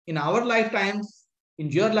time. In our lifetimes, in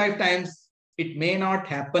your lifetimes, it may not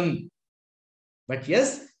happen. But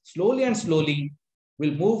yes, slowly and slowly,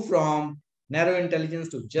 we'll move from narrow intelligence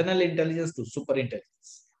to general intelligence to super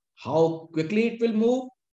intelligence. How quickly it will move?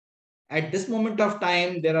 At this moment of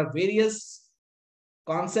time, there are various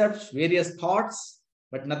concepts, various thoughts,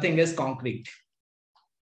 but nothing is concrete.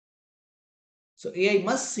 So AI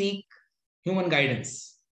must seek human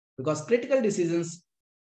guidance because critical decisions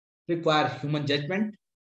require human judgment,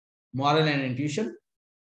 moral and intuition.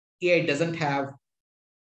 AI doesn't have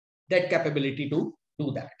that capability to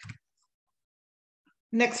do that.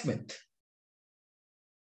 Next myth.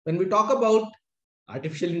 When we talk about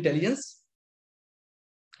artificial intelligence,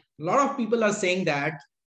 a lot of people are saying that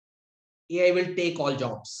AI will take all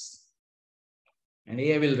jobs and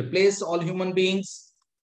AI will replace all human beings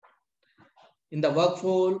in the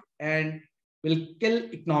workforce and will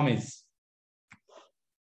kill economies.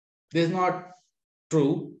 This is not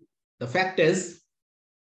true. The fact is,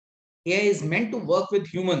 AI is meant to work with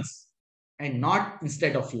humans and not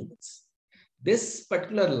instead of humans. This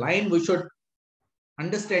particular line we should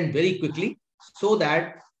understand very quickly so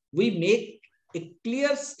that we make a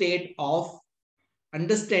clear state of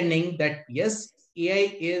understanding that yes,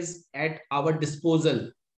 AI is at our disposal.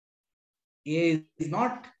 AI is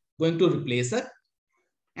not going to replace us,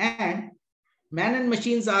 and man and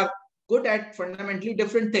machines are good at fundamentally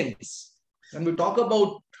different things. When we talk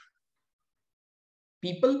about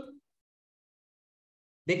people,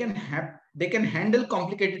 they can handle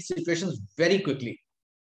complicated situations very quickly.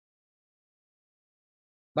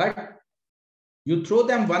 But you throw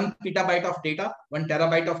them 1 petabyte of data, 1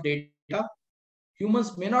 terabyte of data,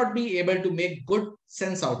 humans may not be able to make good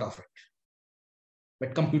sense out of it,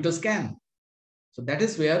 but computers can. So that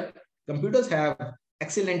is where computers have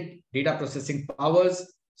excellent data processing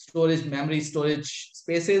powers, storage, memory storage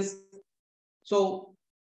spaces. So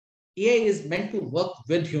AI is meant to work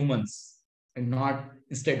with humans and not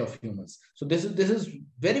instead of humans. So this is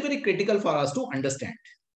very, very critical for us to understand.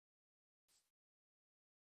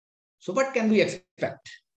 So what can we expect?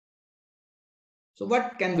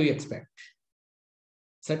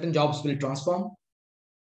 Certain jobs will transform.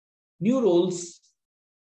 New roles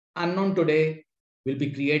unknown today will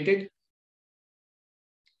be created.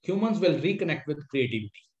 Humans will reconnect with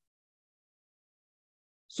creativity.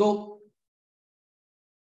 So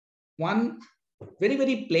one very,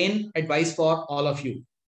 very plain advice for all of you.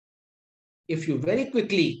 If you very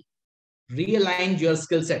quickly realign your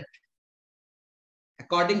skill set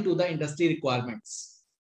according to the industry requirements,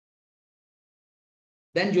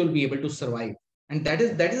 then you'll be able to survive. And that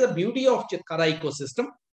is the beauty of Chitkara ecosystem,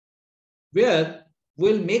 where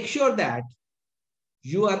we'll make sure that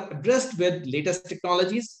you are abreast with latest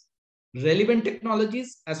technologies, relevant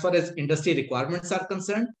technologies as far as industry requirements are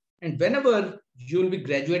concerned. And whenever you'll be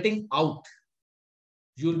graduating out,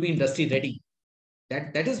 you'll be industry ready.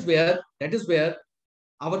 That is where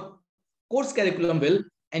our course curriculum will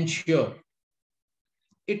ensure.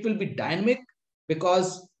 It will be dynamic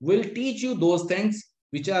because we'll teach you those things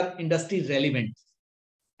which are industry relevant.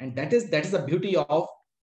 And that is the beauty of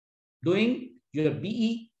doing your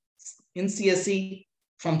BE in CSE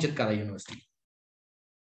from Chitkara University.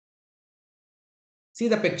 See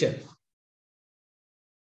the picture.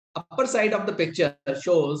 Upper side of the picture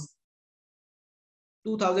shows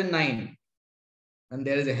 2009. And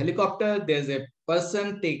there is a helicopter, there's a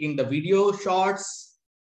person taking the video shots.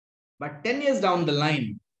 But 10 years down the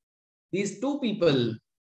line, these two people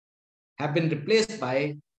have been replaced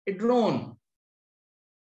by a drone.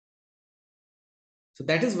 So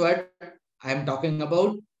that is what I am talking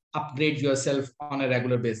about. Upgrade yourself on a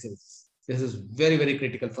regular basis. This is very, very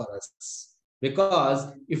critical for us.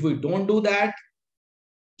 Because if we don't do that,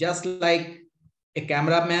 just like a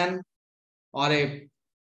cameraman or a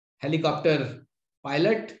helicopter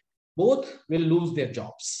pilot, both will lose their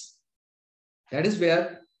jobs. That is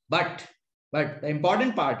where, but the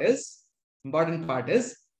important part is,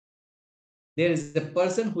 there is a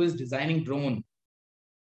person who is designing drone.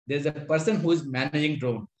 There's a person who is managing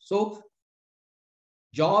drone. So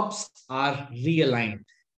jobs are realigned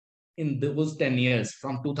in those 10 years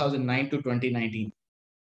from 2009 to 2019.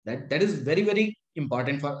 That is very, very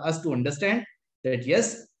important for us to understand that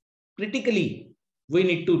yes, critically, we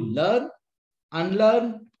need to learn,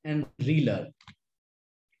 unlearn, and relearn.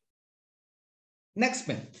 Next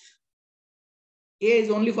myth. AI is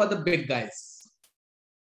only for the big guys.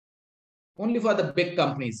 Only for the big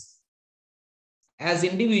companies. As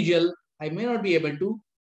individual, I may not be able to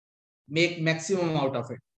make maximum out of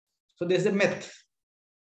it. So there's a myth.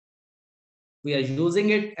 We are using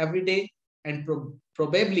it every day and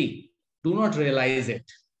probably do not realize it.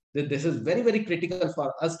 That this is very, very critical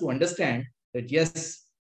for us to understand that yes,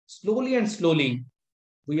 slowly and slowly,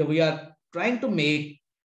 we are trying to make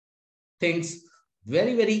things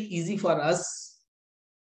very, very easy for us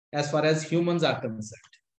as far as humans are concerned.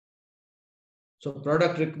 So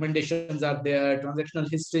product recommendations are there,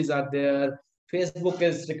 transactional histories are there, Facebook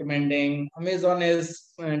is recommending, Amazon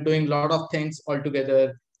is doing a lot of things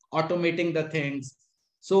altogether, automating the things.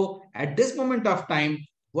 So at this moment of time,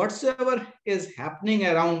 whatsoever is happening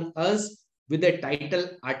around us, with the title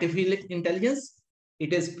Artificial Intelligence,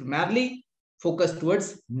 it is primarily focused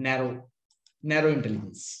towards narrow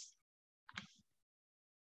intelligence.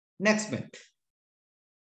 Next myth.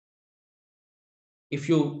 If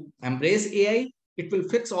you embrace AI, it will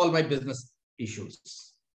fix all my business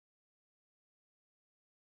issues.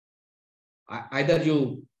 Either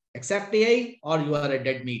you accept AI or you are a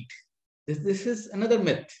dead meat. This is another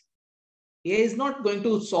myth. AI is not going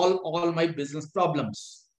to solve all my business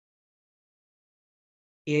problems.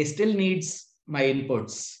 AI still needs my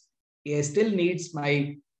inputs. AI still needs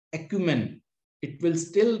my acumen. It will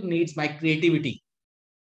still needs my creativity.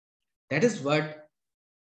 That is what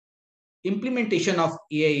implementation of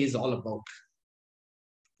AI is all about.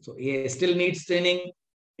 So AI still needs training.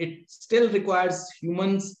 It still requires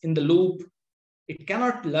humans in the loop. It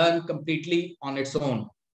cannot learn completely on its own.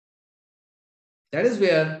 That is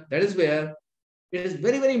where it is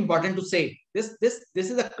very, very important to say this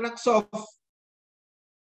is the crux of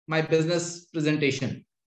my business presentation.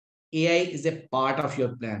 AI is a part of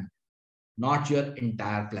your plan, not your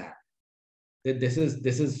entire plan. This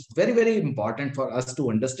is very, very important for us to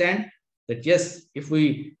understand that yes, if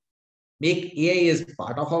we make AI as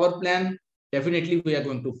part of our plan, definitely we are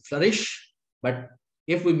going to flourish. But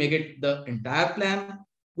if we make it the entire plan,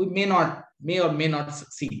 we may or may not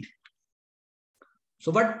succeed.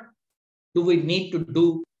 So what do we need to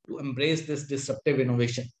do to embrace this disruptive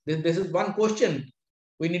innovation? This is one question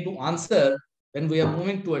we need to answer when we are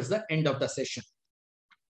moving towards the end of the session.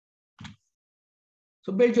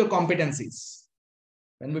 So build your competencies.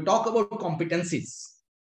 When we talk about competencies,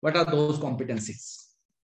 what are those competencies?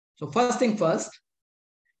 So first thing first,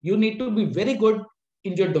 you need to be very good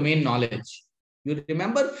in your domain knowledge. You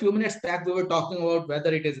remember a few minutes back, we were talking about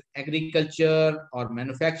whether it is agriculture or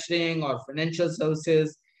manufacturing or financial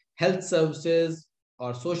services, health services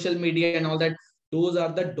or social media and all that. Those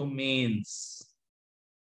are the domains.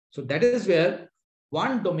 So that is where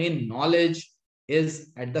one domain knowledge is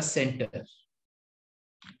at the center.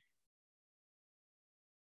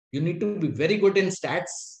 You need to be very good in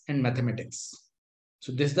stats and mathematics.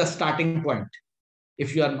 So this is the starting point.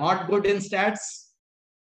 If you are not good in stats,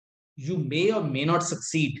 you may or may not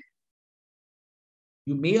succeed.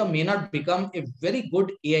 You may or may not become a very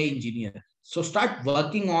good AI engineer. So start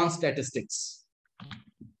working on statistics.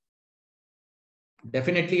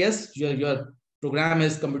 Definitely, yes, your program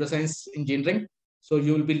is computer science engineering. So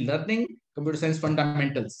you will be learning computer science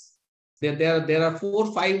fundamentals. There are 4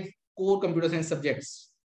 or 5 core computer science subjects.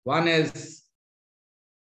 One is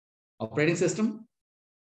operating system.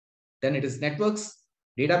 Then it is networks,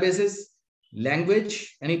 databases,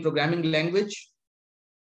 language, any programming language,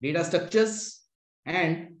 data structures,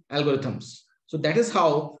 and algorithms. So that is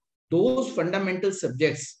how those fundamental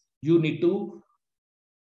subjects you need to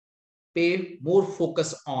pay more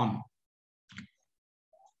focus on.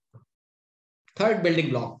 Third building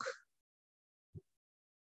block,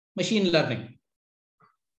 machine learning.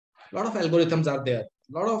 A lot of algorithms are there.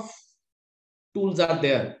 A lot of tools are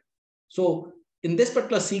there. So in this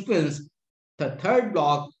particular sequence, the third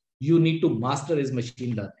block you need to master is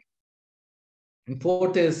machine learning. And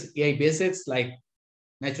fourth is AI basics like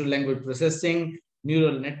natural language processing,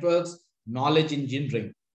 neural networks, knowledge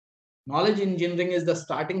engineering. Knowledge engineering is the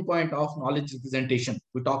starting point of knowledge representation.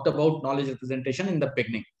 We talked about knowledge representation in the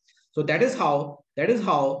beginning. So that is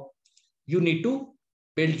how you need to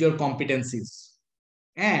build your competencies.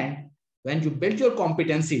 And when you build your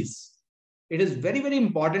competencies, it is very, very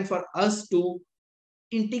important for us to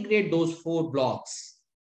integrate those 4 blocks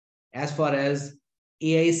as far as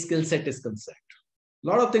AI skill set is concerned. A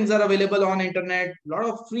lot of things are available on internet. A lot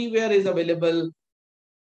of freeware is available.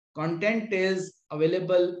 Content is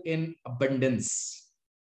available in abundance.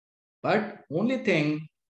 But only thing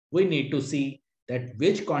we need to see that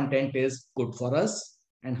which content is good for us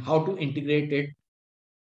and how to integrate it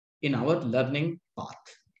in our learning path.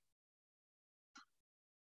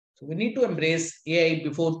 So we need to embrace AI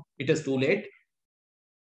before it is too late,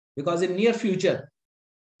 because in near future,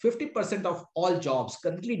 50% of all jobs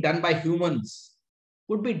currently done by humans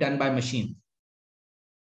could be done by machine.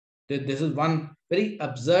 This is one very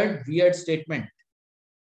absurd, weird statement.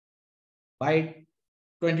 By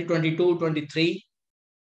 2022-23,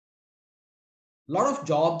 a lot of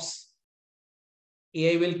jobs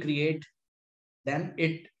AI will create, then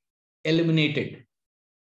it eliminated.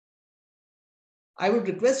 I would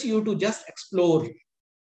request you to just explore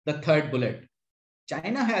the third bullet.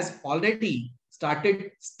 China has already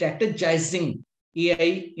started strategizing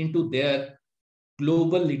AI into their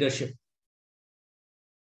global leadership.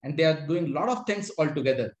 And they are doing a lot of things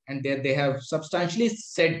altogether. And they have substantially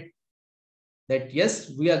said that,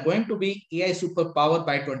 yes, we are going to be AI superpower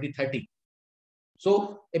by 2030. So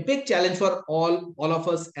a big challenge for all of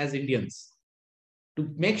us as Indians to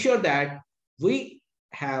make sure that we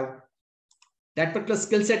have that particular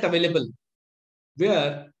skill set available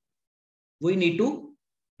where we need to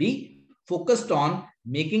be focused on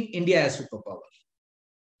making India a superpower.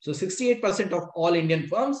 So 68% of all Indian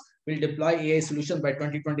firms will deploy AI solutions by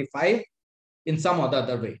 2025 in some or the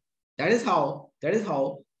other way. That is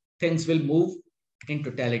how things will move in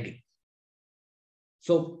totality.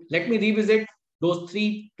 So let me revisit those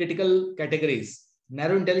three critical categories: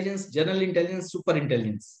 narrow intelligence, general intelligence, super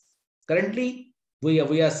intelligence. Currently, we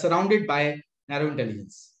are surrounded by narrow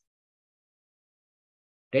intelligence,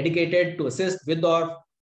 dedicated to assist with or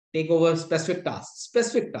take over specific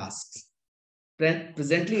tasks.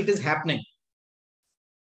 Presently, it is happening.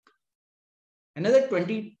 Another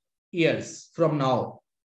 20 years from now,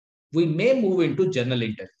 we may move into general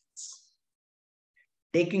intelligence,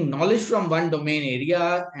 taking knowledge from one domain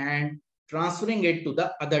area and transferring it to the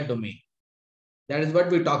other domain. That is what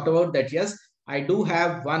we talked about, that yes, I do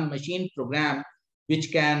have one machine program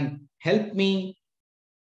which can help me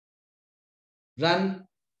run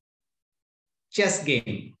chess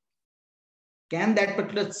game. Can that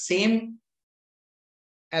particular same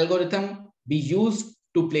algorithm be used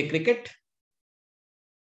to play cricket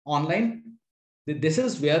online? This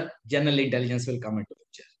is where general intelligence will come into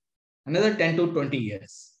picture. Another 10 to 20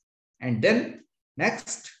 years. And then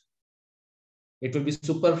next, it will be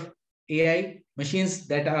super AI machines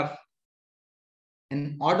that are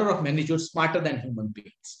an order of magnitude smarter than human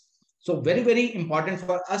beings. So very, very important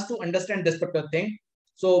for us to understand this particular thing.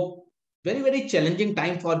 So very, very challenging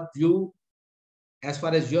time for you as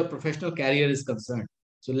far as your professional career is concerned.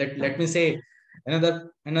 So let me say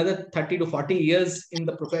another 30 to 40 years in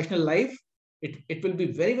the professional life, it will be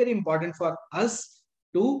very, very important for us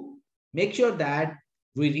to make sure that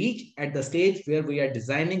we reach at the stage where we are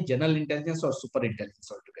designing general intelligence or super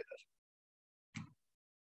intelligence altogether.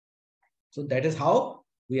 So that is how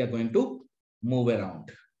we are going to move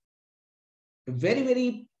around. Very,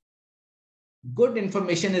 very good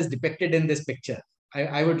information is depicted in this picture.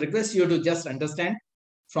 I would request you to just understand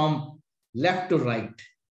from left to right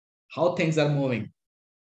how things are moving.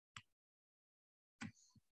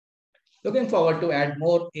 Looking forward to add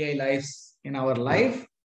more AI lives in our life.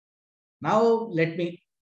 Now let me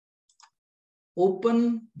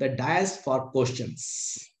open the dais for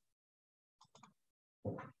questions.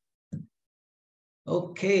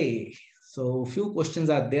 Okay, so few questions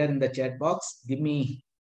are there in the chat box. Give me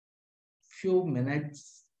few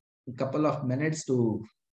minutes, a couple of minutes to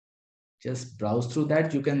just browse through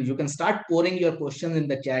that. You can start pouring your questions in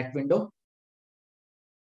the chat window.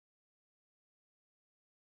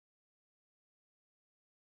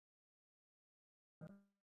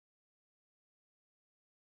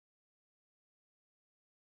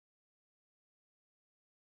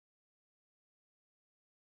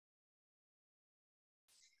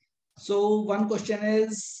 So one question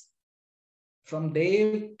is from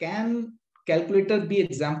Dave: can calculator be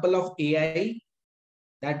example of AI?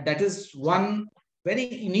 That is one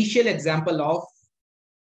very initial example of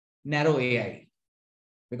narrow AI,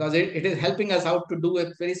 because it is helping us out to do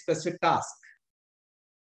a very specific task.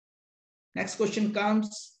 Next question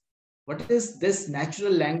comes: what is this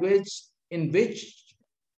natural language in which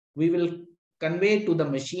we will convey to the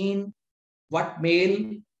machine what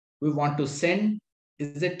mail we want to send?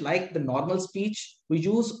 Is it like the normal speech we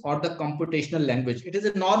use or the computational language? It is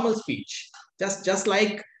a normal speech, just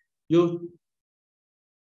like you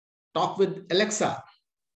talk with Alexa,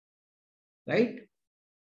 right?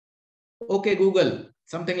 Okay, Google,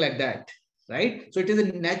 something like that, right? So it is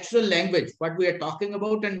a natural language, what we are talking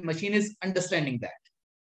about, and machine is understanding that.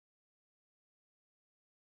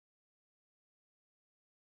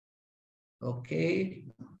 Okay.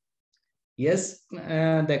 Yes,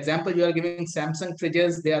 the example you are giving, Samsung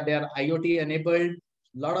fridges, they are IoT enabled.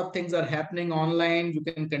 A lot of things are happening online. You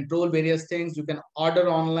can control various things. You can order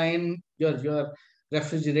online. Your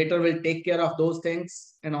refrigerator will take care of those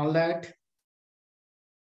things and all that.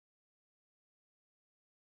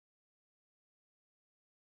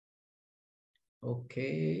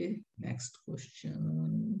 Okay, next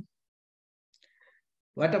question.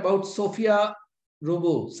 What about Sophia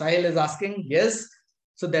Robo? Sahil is asking. Yes,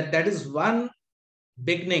 so that is one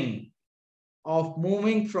beginning of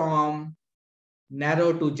moving from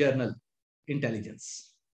narrow to general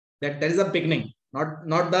intelligence. That is a beginning, not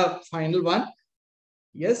the final one.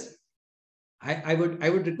 Yes, I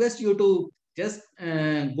would request you to just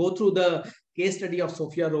go through the case study of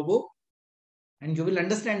Sophia Robo, and you will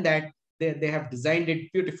understand that they have designed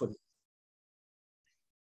it beautifully.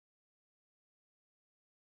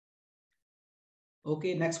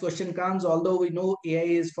 Okay, next question comes. Although we know AI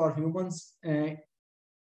is for humans,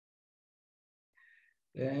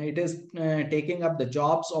 it is taking up the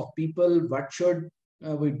jobs of people. What should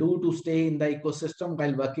we do to stay in the ecosystem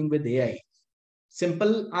while working with AI?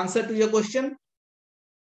 Simple answer to your question.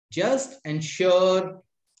 Just ensure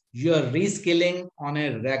you're reskilling on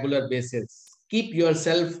a regular basis. Keep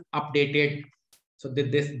yourself updated. So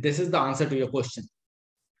this is the answer to your question.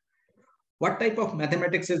 What type of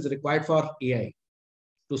mathematics is required for AI?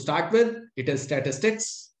 To start with, it is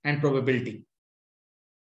statistics and probability.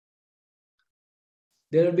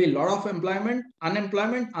 There will be a lot of employment.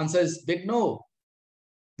 Unemployment, answer is big no.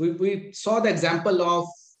 We saw the example of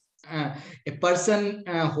a person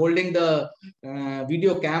holding the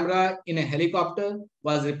video camera in a helicopter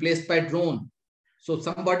was replaced by drone. So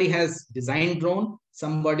somebody has designed drone,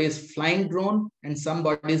 somebody is flying drone, and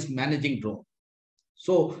somebody is managing drone.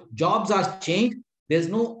 So jobs are changed. There's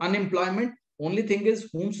no unemployment. Only thing is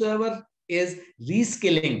whomsoever is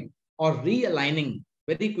reskilling or realigning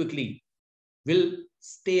very quickly will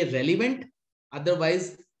stay relevant.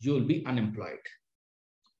 Otherwise, you will be unemployed.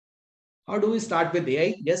 How do we start with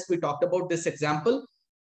AI? Yes, we talked about this example.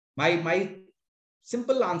 My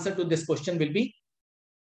simple answer to this question will be,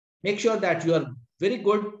 make sure that you are very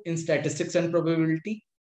good in statistics and probability.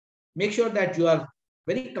 Make sure that you are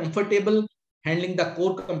very comfortable handling the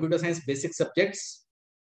core computer science basic subjects.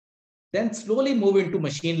 Then slowly move into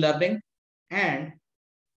machine learning and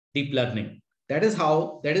deep learning. That is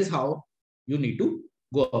how you need to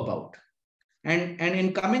go about. And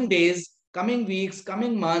in coming days, coming weeks,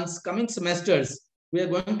 coming months, coming semesters, we are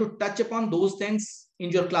going to touch upon those things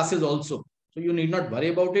in your classes also. So you need not worry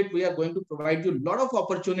about it. We are going to provide you a lot of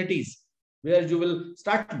opportunities where you will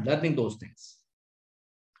start learning those things.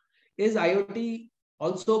 Is IoT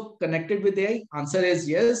also connected with AI? Answer is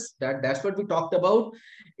yes. That's what we talked about.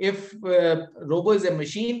 If robo is a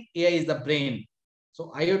machine, AI is the brain.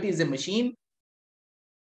 So IoT is a machine,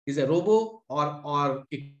 is a robo or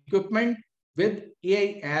equipment with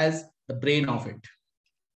AI as the brain of it.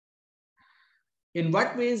 In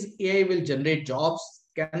what ways AI will generate jobs?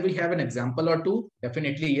 Can we have an example or two?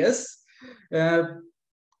 Definitely yes.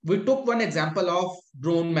 We took one example of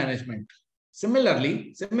drone management.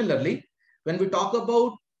 Similarly, when we talk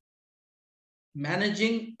about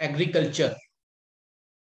managing agriculture,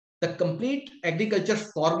 the complete agriculture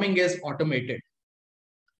farming is automated.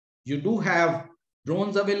 You do have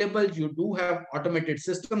drones available, you do have automated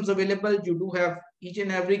systems available, you do have each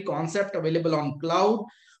and every concept available on cloud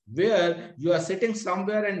where you are sitting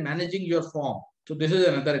somewhere and managing your farm. So this is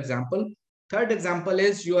another example. Third example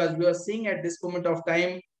is you are seeing at this moment of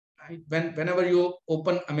time, whenever you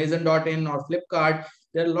open Amazon.in or Flipkart,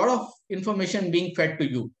 there are a lot of information being fed to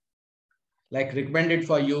you, like recommended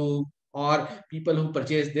for you, or people who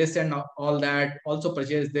purchase this and all that also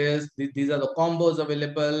purchase this. These are the combos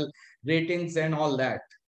available, ratings and all that.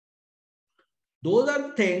 Those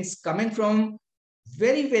are things coming from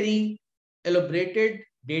very, very elaborated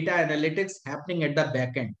data analytics happening at the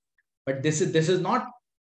back end. But this is not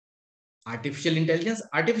artificial intelligence.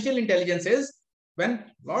 Artificial intelligence is when a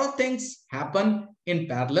lot of things happen in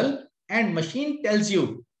parallel and machine tells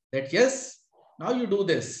you that, yes, now you do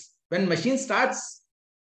this. When machine starts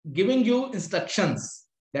giving you instructions,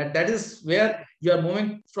 that is where you are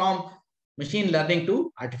moving from machine learning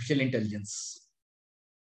to artificial intelligence.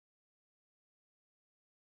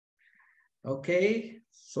 Okay,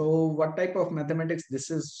 so what type of mathematics? This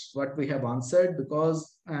is what we have answered,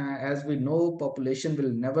 because as we know, population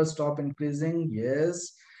will never stop increasing.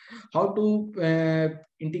 Yes. How to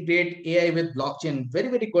integrate AI with blockchain? Very,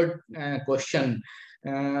 very good question.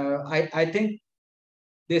 I think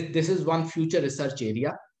this is one future research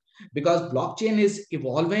area, because blockchain is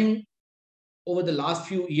evolving over the last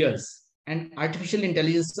few years and artificial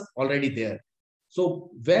intelligence is already there.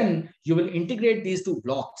 So when you will integrate these two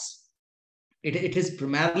blocks, it is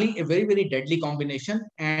primarily a very, very deadly combination,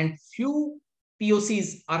 and few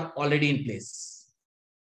POCs are already in place.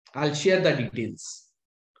 I'll share the details.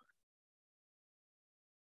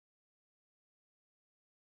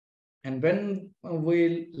 And when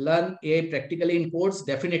we learn AI practically in course,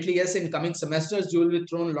 definitely yes, in coming semesters, you will be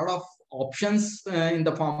thrown a lot of options in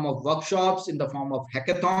the form of workshops, in the form of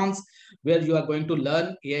hackathons, where you are going to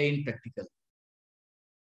learn AI in practical.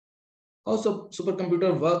 Also,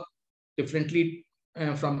 supercomputer work differently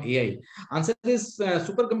from AI. Answer is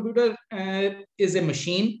supercomputer is a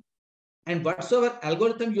machine, and whatsoever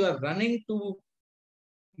algorithm you are running to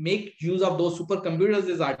make use of those supercomputers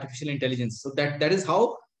is artificial intelligence. So that is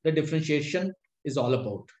how the differentiation is all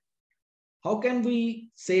about. How can we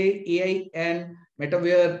say AI and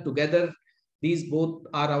MetaVer together? These both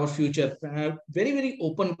are our future. Very, very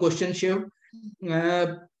open question, Shiv.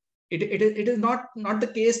 Uh, it is not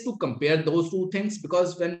the case to compare those two things,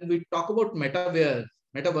 because when we talk about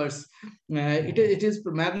metaverse, it is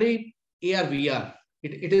primarily AR VR.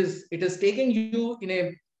 It is taking you in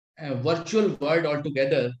a virtual world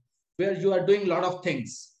altogether, where you are doing a lot of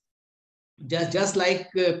things, just like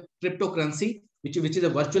cryptocurrency, which is a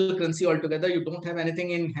virtual currency altogether. You don't have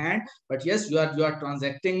anything in hand, but yes, you are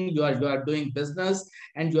transacting, you are doing business,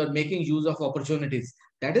 and you are making use of opportunities.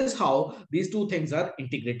 That is how these two things are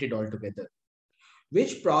integrated altogether.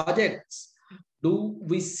 Which projects do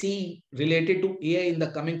we see related to AI in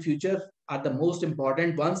the coming future are the most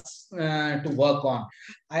important ones to work on?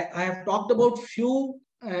 I have talked about few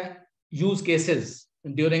use cases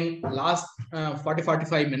during last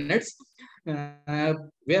 45 minutes,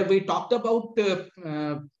 where we talked about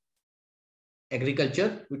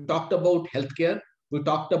agriculture, we talked about healthcare, we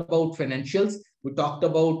talked about financials, we talked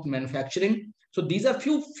about manufacturing. So these are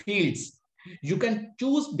few fields you can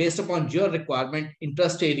choose based upon your requirement,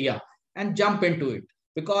 interest area, and jump into it.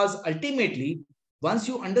 Because ultimately, once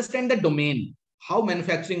you understand the domain, how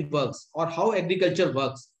manufacturing works or how agriculture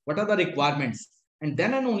works, what are the requirements, and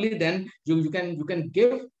then and only then you can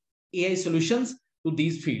give AI solutions to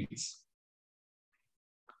these fields.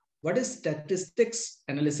 What is statistics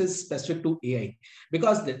analysis specific to AI?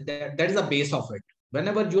 Because that is the base of it.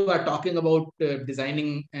 Whenever you are talking about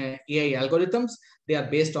designing AI algorithms, they are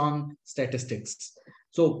based on statistics.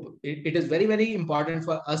 So it is very, very important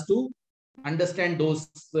for us to understand those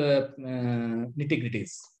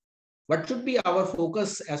nitty-gritties. What should be our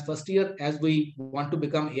focus as first year as we want to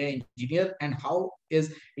become AI engineer, and how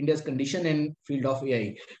is India's condition in field of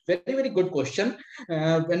AI? Very, very good question.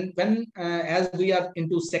 When as we are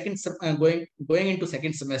into going into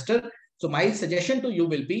second semester, so my suggestion to you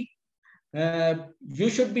will be, you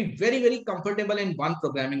should be very, very comfortable in one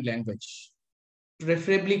programming language,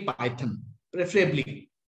 preferably Python, preferably,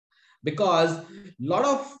 because a lot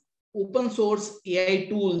of open source AI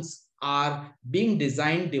tools are being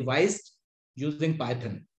designed, devised using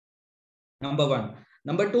Python. Number one.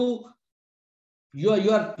 Number two, you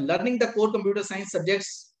are learning the core computer science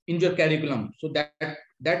subjects in your curriculum, so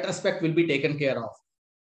that aspect will be taken care of.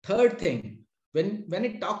 Third thing, when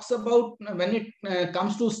it talks about, when it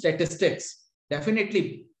comes to statistics,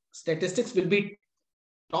 definitely statistics will be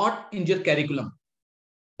taught in your curriculum,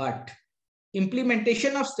 but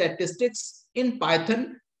implementation of statistics in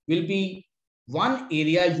Python will be one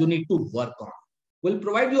area you need to work on. Will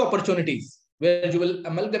provide you opportunities where you will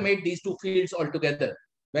amalgamate these two fields altogether.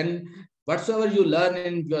 When whatsoever you learn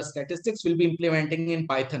in your statistics will be implementing in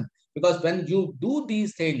Python, because when you do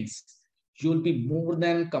these things, you will be more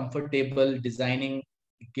than comfortable designing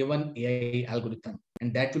a given AI algorithm,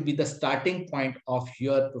 and that will be the starting point of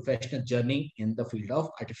your professional journey in the field of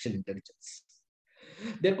artificial intelligence.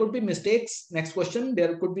 There could be mistakes. Next question.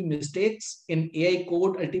 There could be mistakes in AI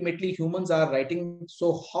code. Ultimately, humans are writing.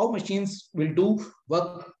 So how machines will do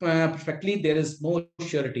work perfectly? There is no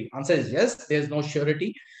surety. Answer is yes. There is no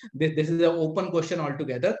surety. This is an open question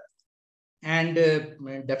altogether. And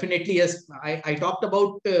definitely, yes, I talked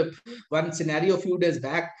about one scenario a few days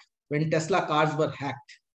back when Tesla cars were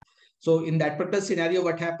hacked. So in that particular scenario,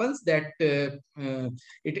 what happens that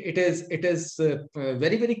it is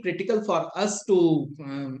very, very critical for us to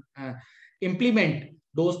implement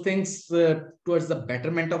those things towards the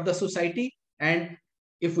betterment of the society. And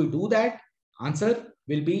if we do that, answer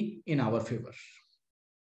will be in our favor.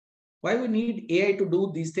 Why we need AI to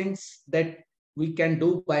do these things that we can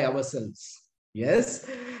do by ourselves? Yes,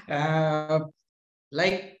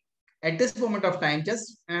 like at this moment of time,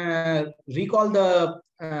 just recall the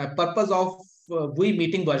purpose of we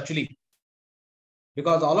meeting virtually,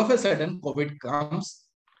 because all of a sudden COVID comes,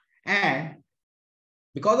 and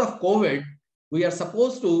because of COVID, we are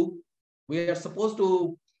supposed to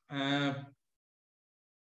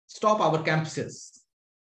stop our campuses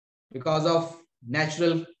because of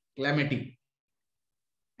natural calamity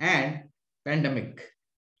and pandemic.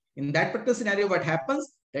 In that particular scenario, what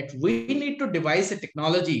happens that we need to devise a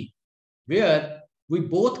technology where we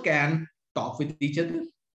both can talk with each other,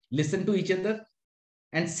 listen to each other,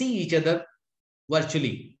 and see each other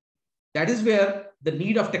virtually. That is where the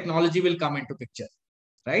need of technology will come into picture,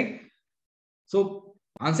 right? So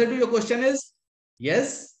answer to your question is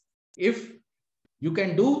yes. If you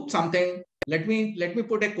can do something, let me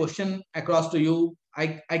put a question across to you.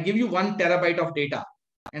 I give you 1 terabyte of data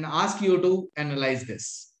and ask you to analyze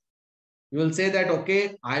this. You will say that,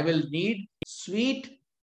 okay, I will need sweet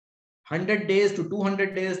 100 days to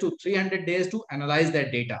 200 days to 300 days to analyze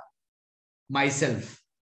that data myself.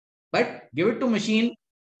 But give it to machine,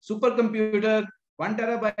 supercomputer, 1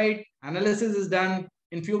 terabyte analysis is done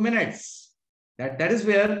in few minutes. That is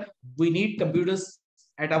where we need computers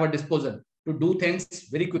at our disposal to do things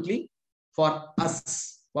very quickly for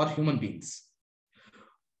us, for human beings.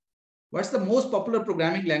 What's the most popular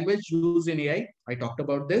programming language used in AI? I talked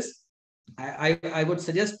about this. I would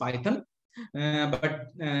suggest Python, but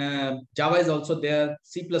Java is also there.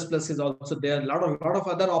 C++ is also there. A lot of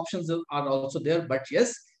other options are also there. But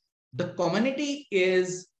yes, the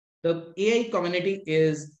AI community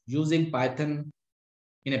is using Python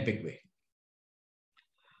in a big way.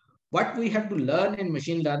 What we have to learn in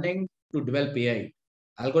machine learning to develop AI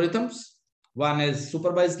algorithms. One is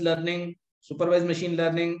supervised learning, supervised machine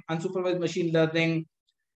learning, unsupervised machine learning,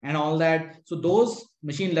 and all that. So those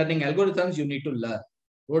machine learning algorithms you need to learn.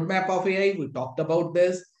 Roadmap of AI, we talked about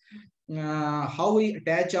this. How we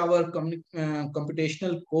attach our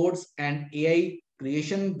computational codes and AI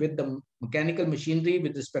creation with the mechanical machinery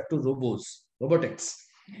with respect to robotics.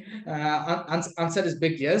 Answer is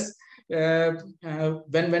big yes.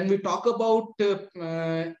 When we talk about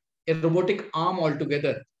a robotic arm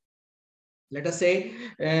altogether, let us say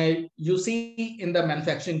you see in the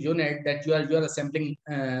manufacturing unit that you are assembling,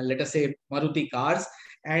 let us say Maruti cars,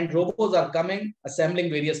 and robots are coming,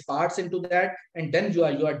 assembling various parts into that, and then you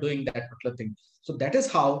are doing that particular thing. So that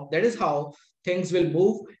is how things will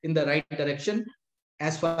move in the right direction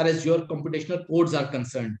as far as your computational codes are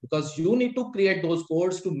concerned, because you need to create those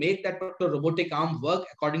codes to make that particular robotic arm work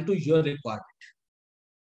according to your requirement.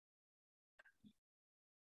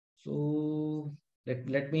 So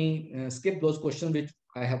let me skip those questions which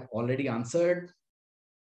I have already answered.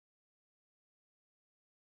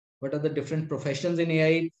 What are the different professions in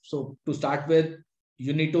AI? So to start with,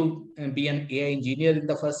 you need to be an AI engineer in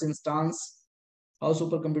the first instance. How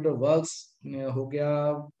supercomputer works, ho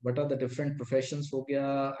gaya. What are the different professions, ho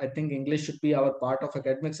gaya. I think English should be our part of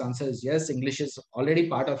academics. Answer is yes, English is already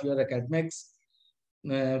part of your academics.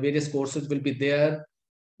 Various courses will be there.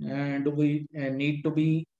 Do we need to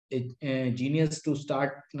be a genius to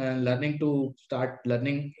start learning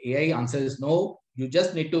AI? Answer is no. You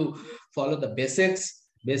just need to follow the basics.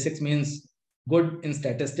 Basics means good in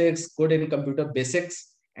statistics, good in computer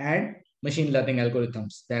basics, and machine learning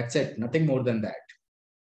algorithms. That's it. Nothing more than that.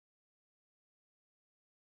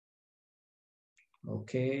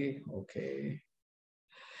 Okay.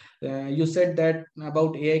 You said that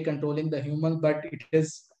about AI controlling the human, but it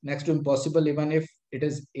is next to impossible. Even if it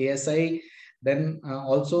is ASI, then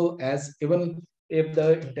also as even if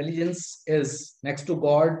the intelligence is next to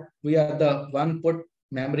God, we are the one put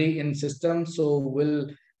memory in system, so we'll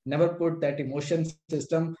never put that emotion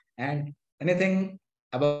system and anything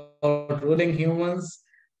about ruling humans,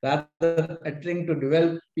 rather attempting to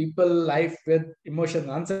develop people life with emotion.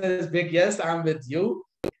 Answer is big yes, I'm with you.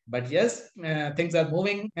 But yes, things are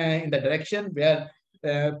moving in the direction where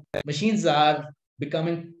machines are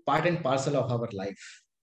becoming part and parcel of our life.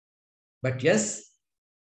 But yes,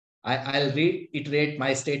 I'll reiterate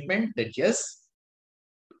my statement that yes,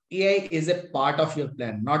 AI is a part of your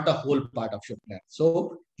plan, not the whole part of your plan.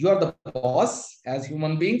 So you are the boss as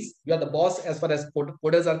human beings. You are the boss as far as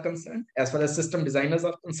coders are concerned, as far as system designers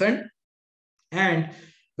are concerned. And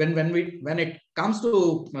when it comes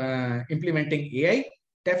to implementing AI,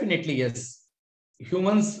 definitely yes,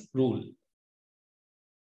 humans rule.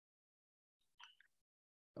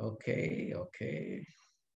 Okay.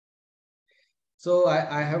 So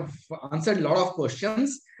I have answered a lot of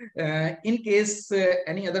questions. In case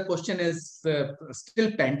any other question is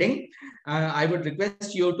still pending, I would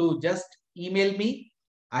request you to just email me.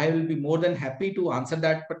 I will be more than happy to answer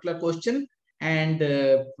that particular question and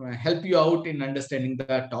help you out in understanding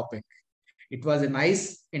the topic. It was a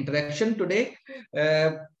nice interaction today.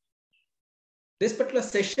 This particular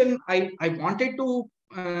session I wanted to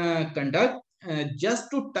conduct just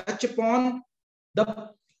to touch upon the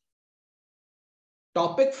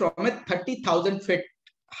topic from a 30,000 feet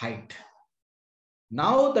height.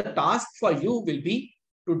 Now the task for you will be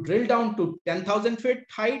to drill down to 10,000 feet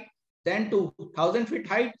height, then to 1,000 feet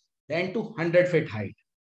height, then to 100 feet height.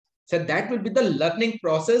 So that will be the learning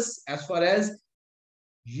process as far as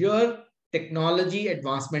your technology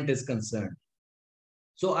advancement is concerned.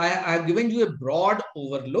 So I have given you a broad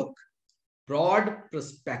overlook, broad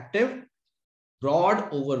perspective, broad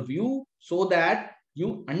overview so that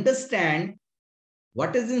you understand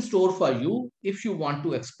what is in store for you if you want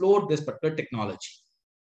to explore this particular technology.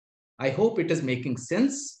 I hope it is making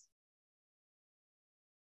sense.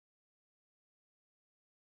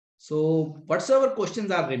 So whatsoever questions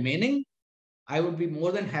are remaining, I would be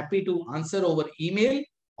more than happy to answer over email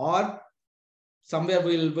or somewhere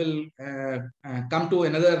we'll come to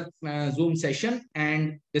another Zoom session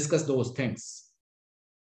and discuss those things.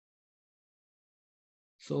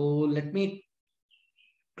 So let me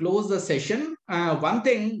close the session. One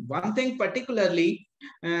thing particularly,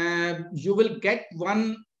 you will get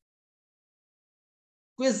one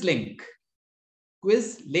quiz link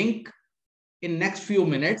in next few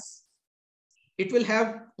minutes. It will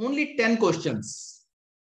have only 10 questions,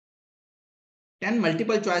 10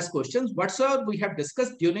 multiple choice questions, whatsoever we have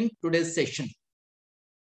discussed during today's session.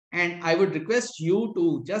 And I would request you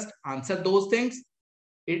to just answer those things.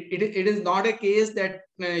 It is not a case that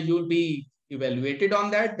you'll be evaluated on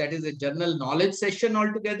that. That is a general knowledge session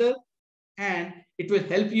altogether. And it will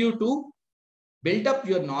help you to build up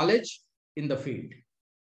your knowledge in the field.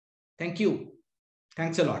 Thank you.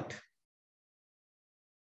 Thanks a lot.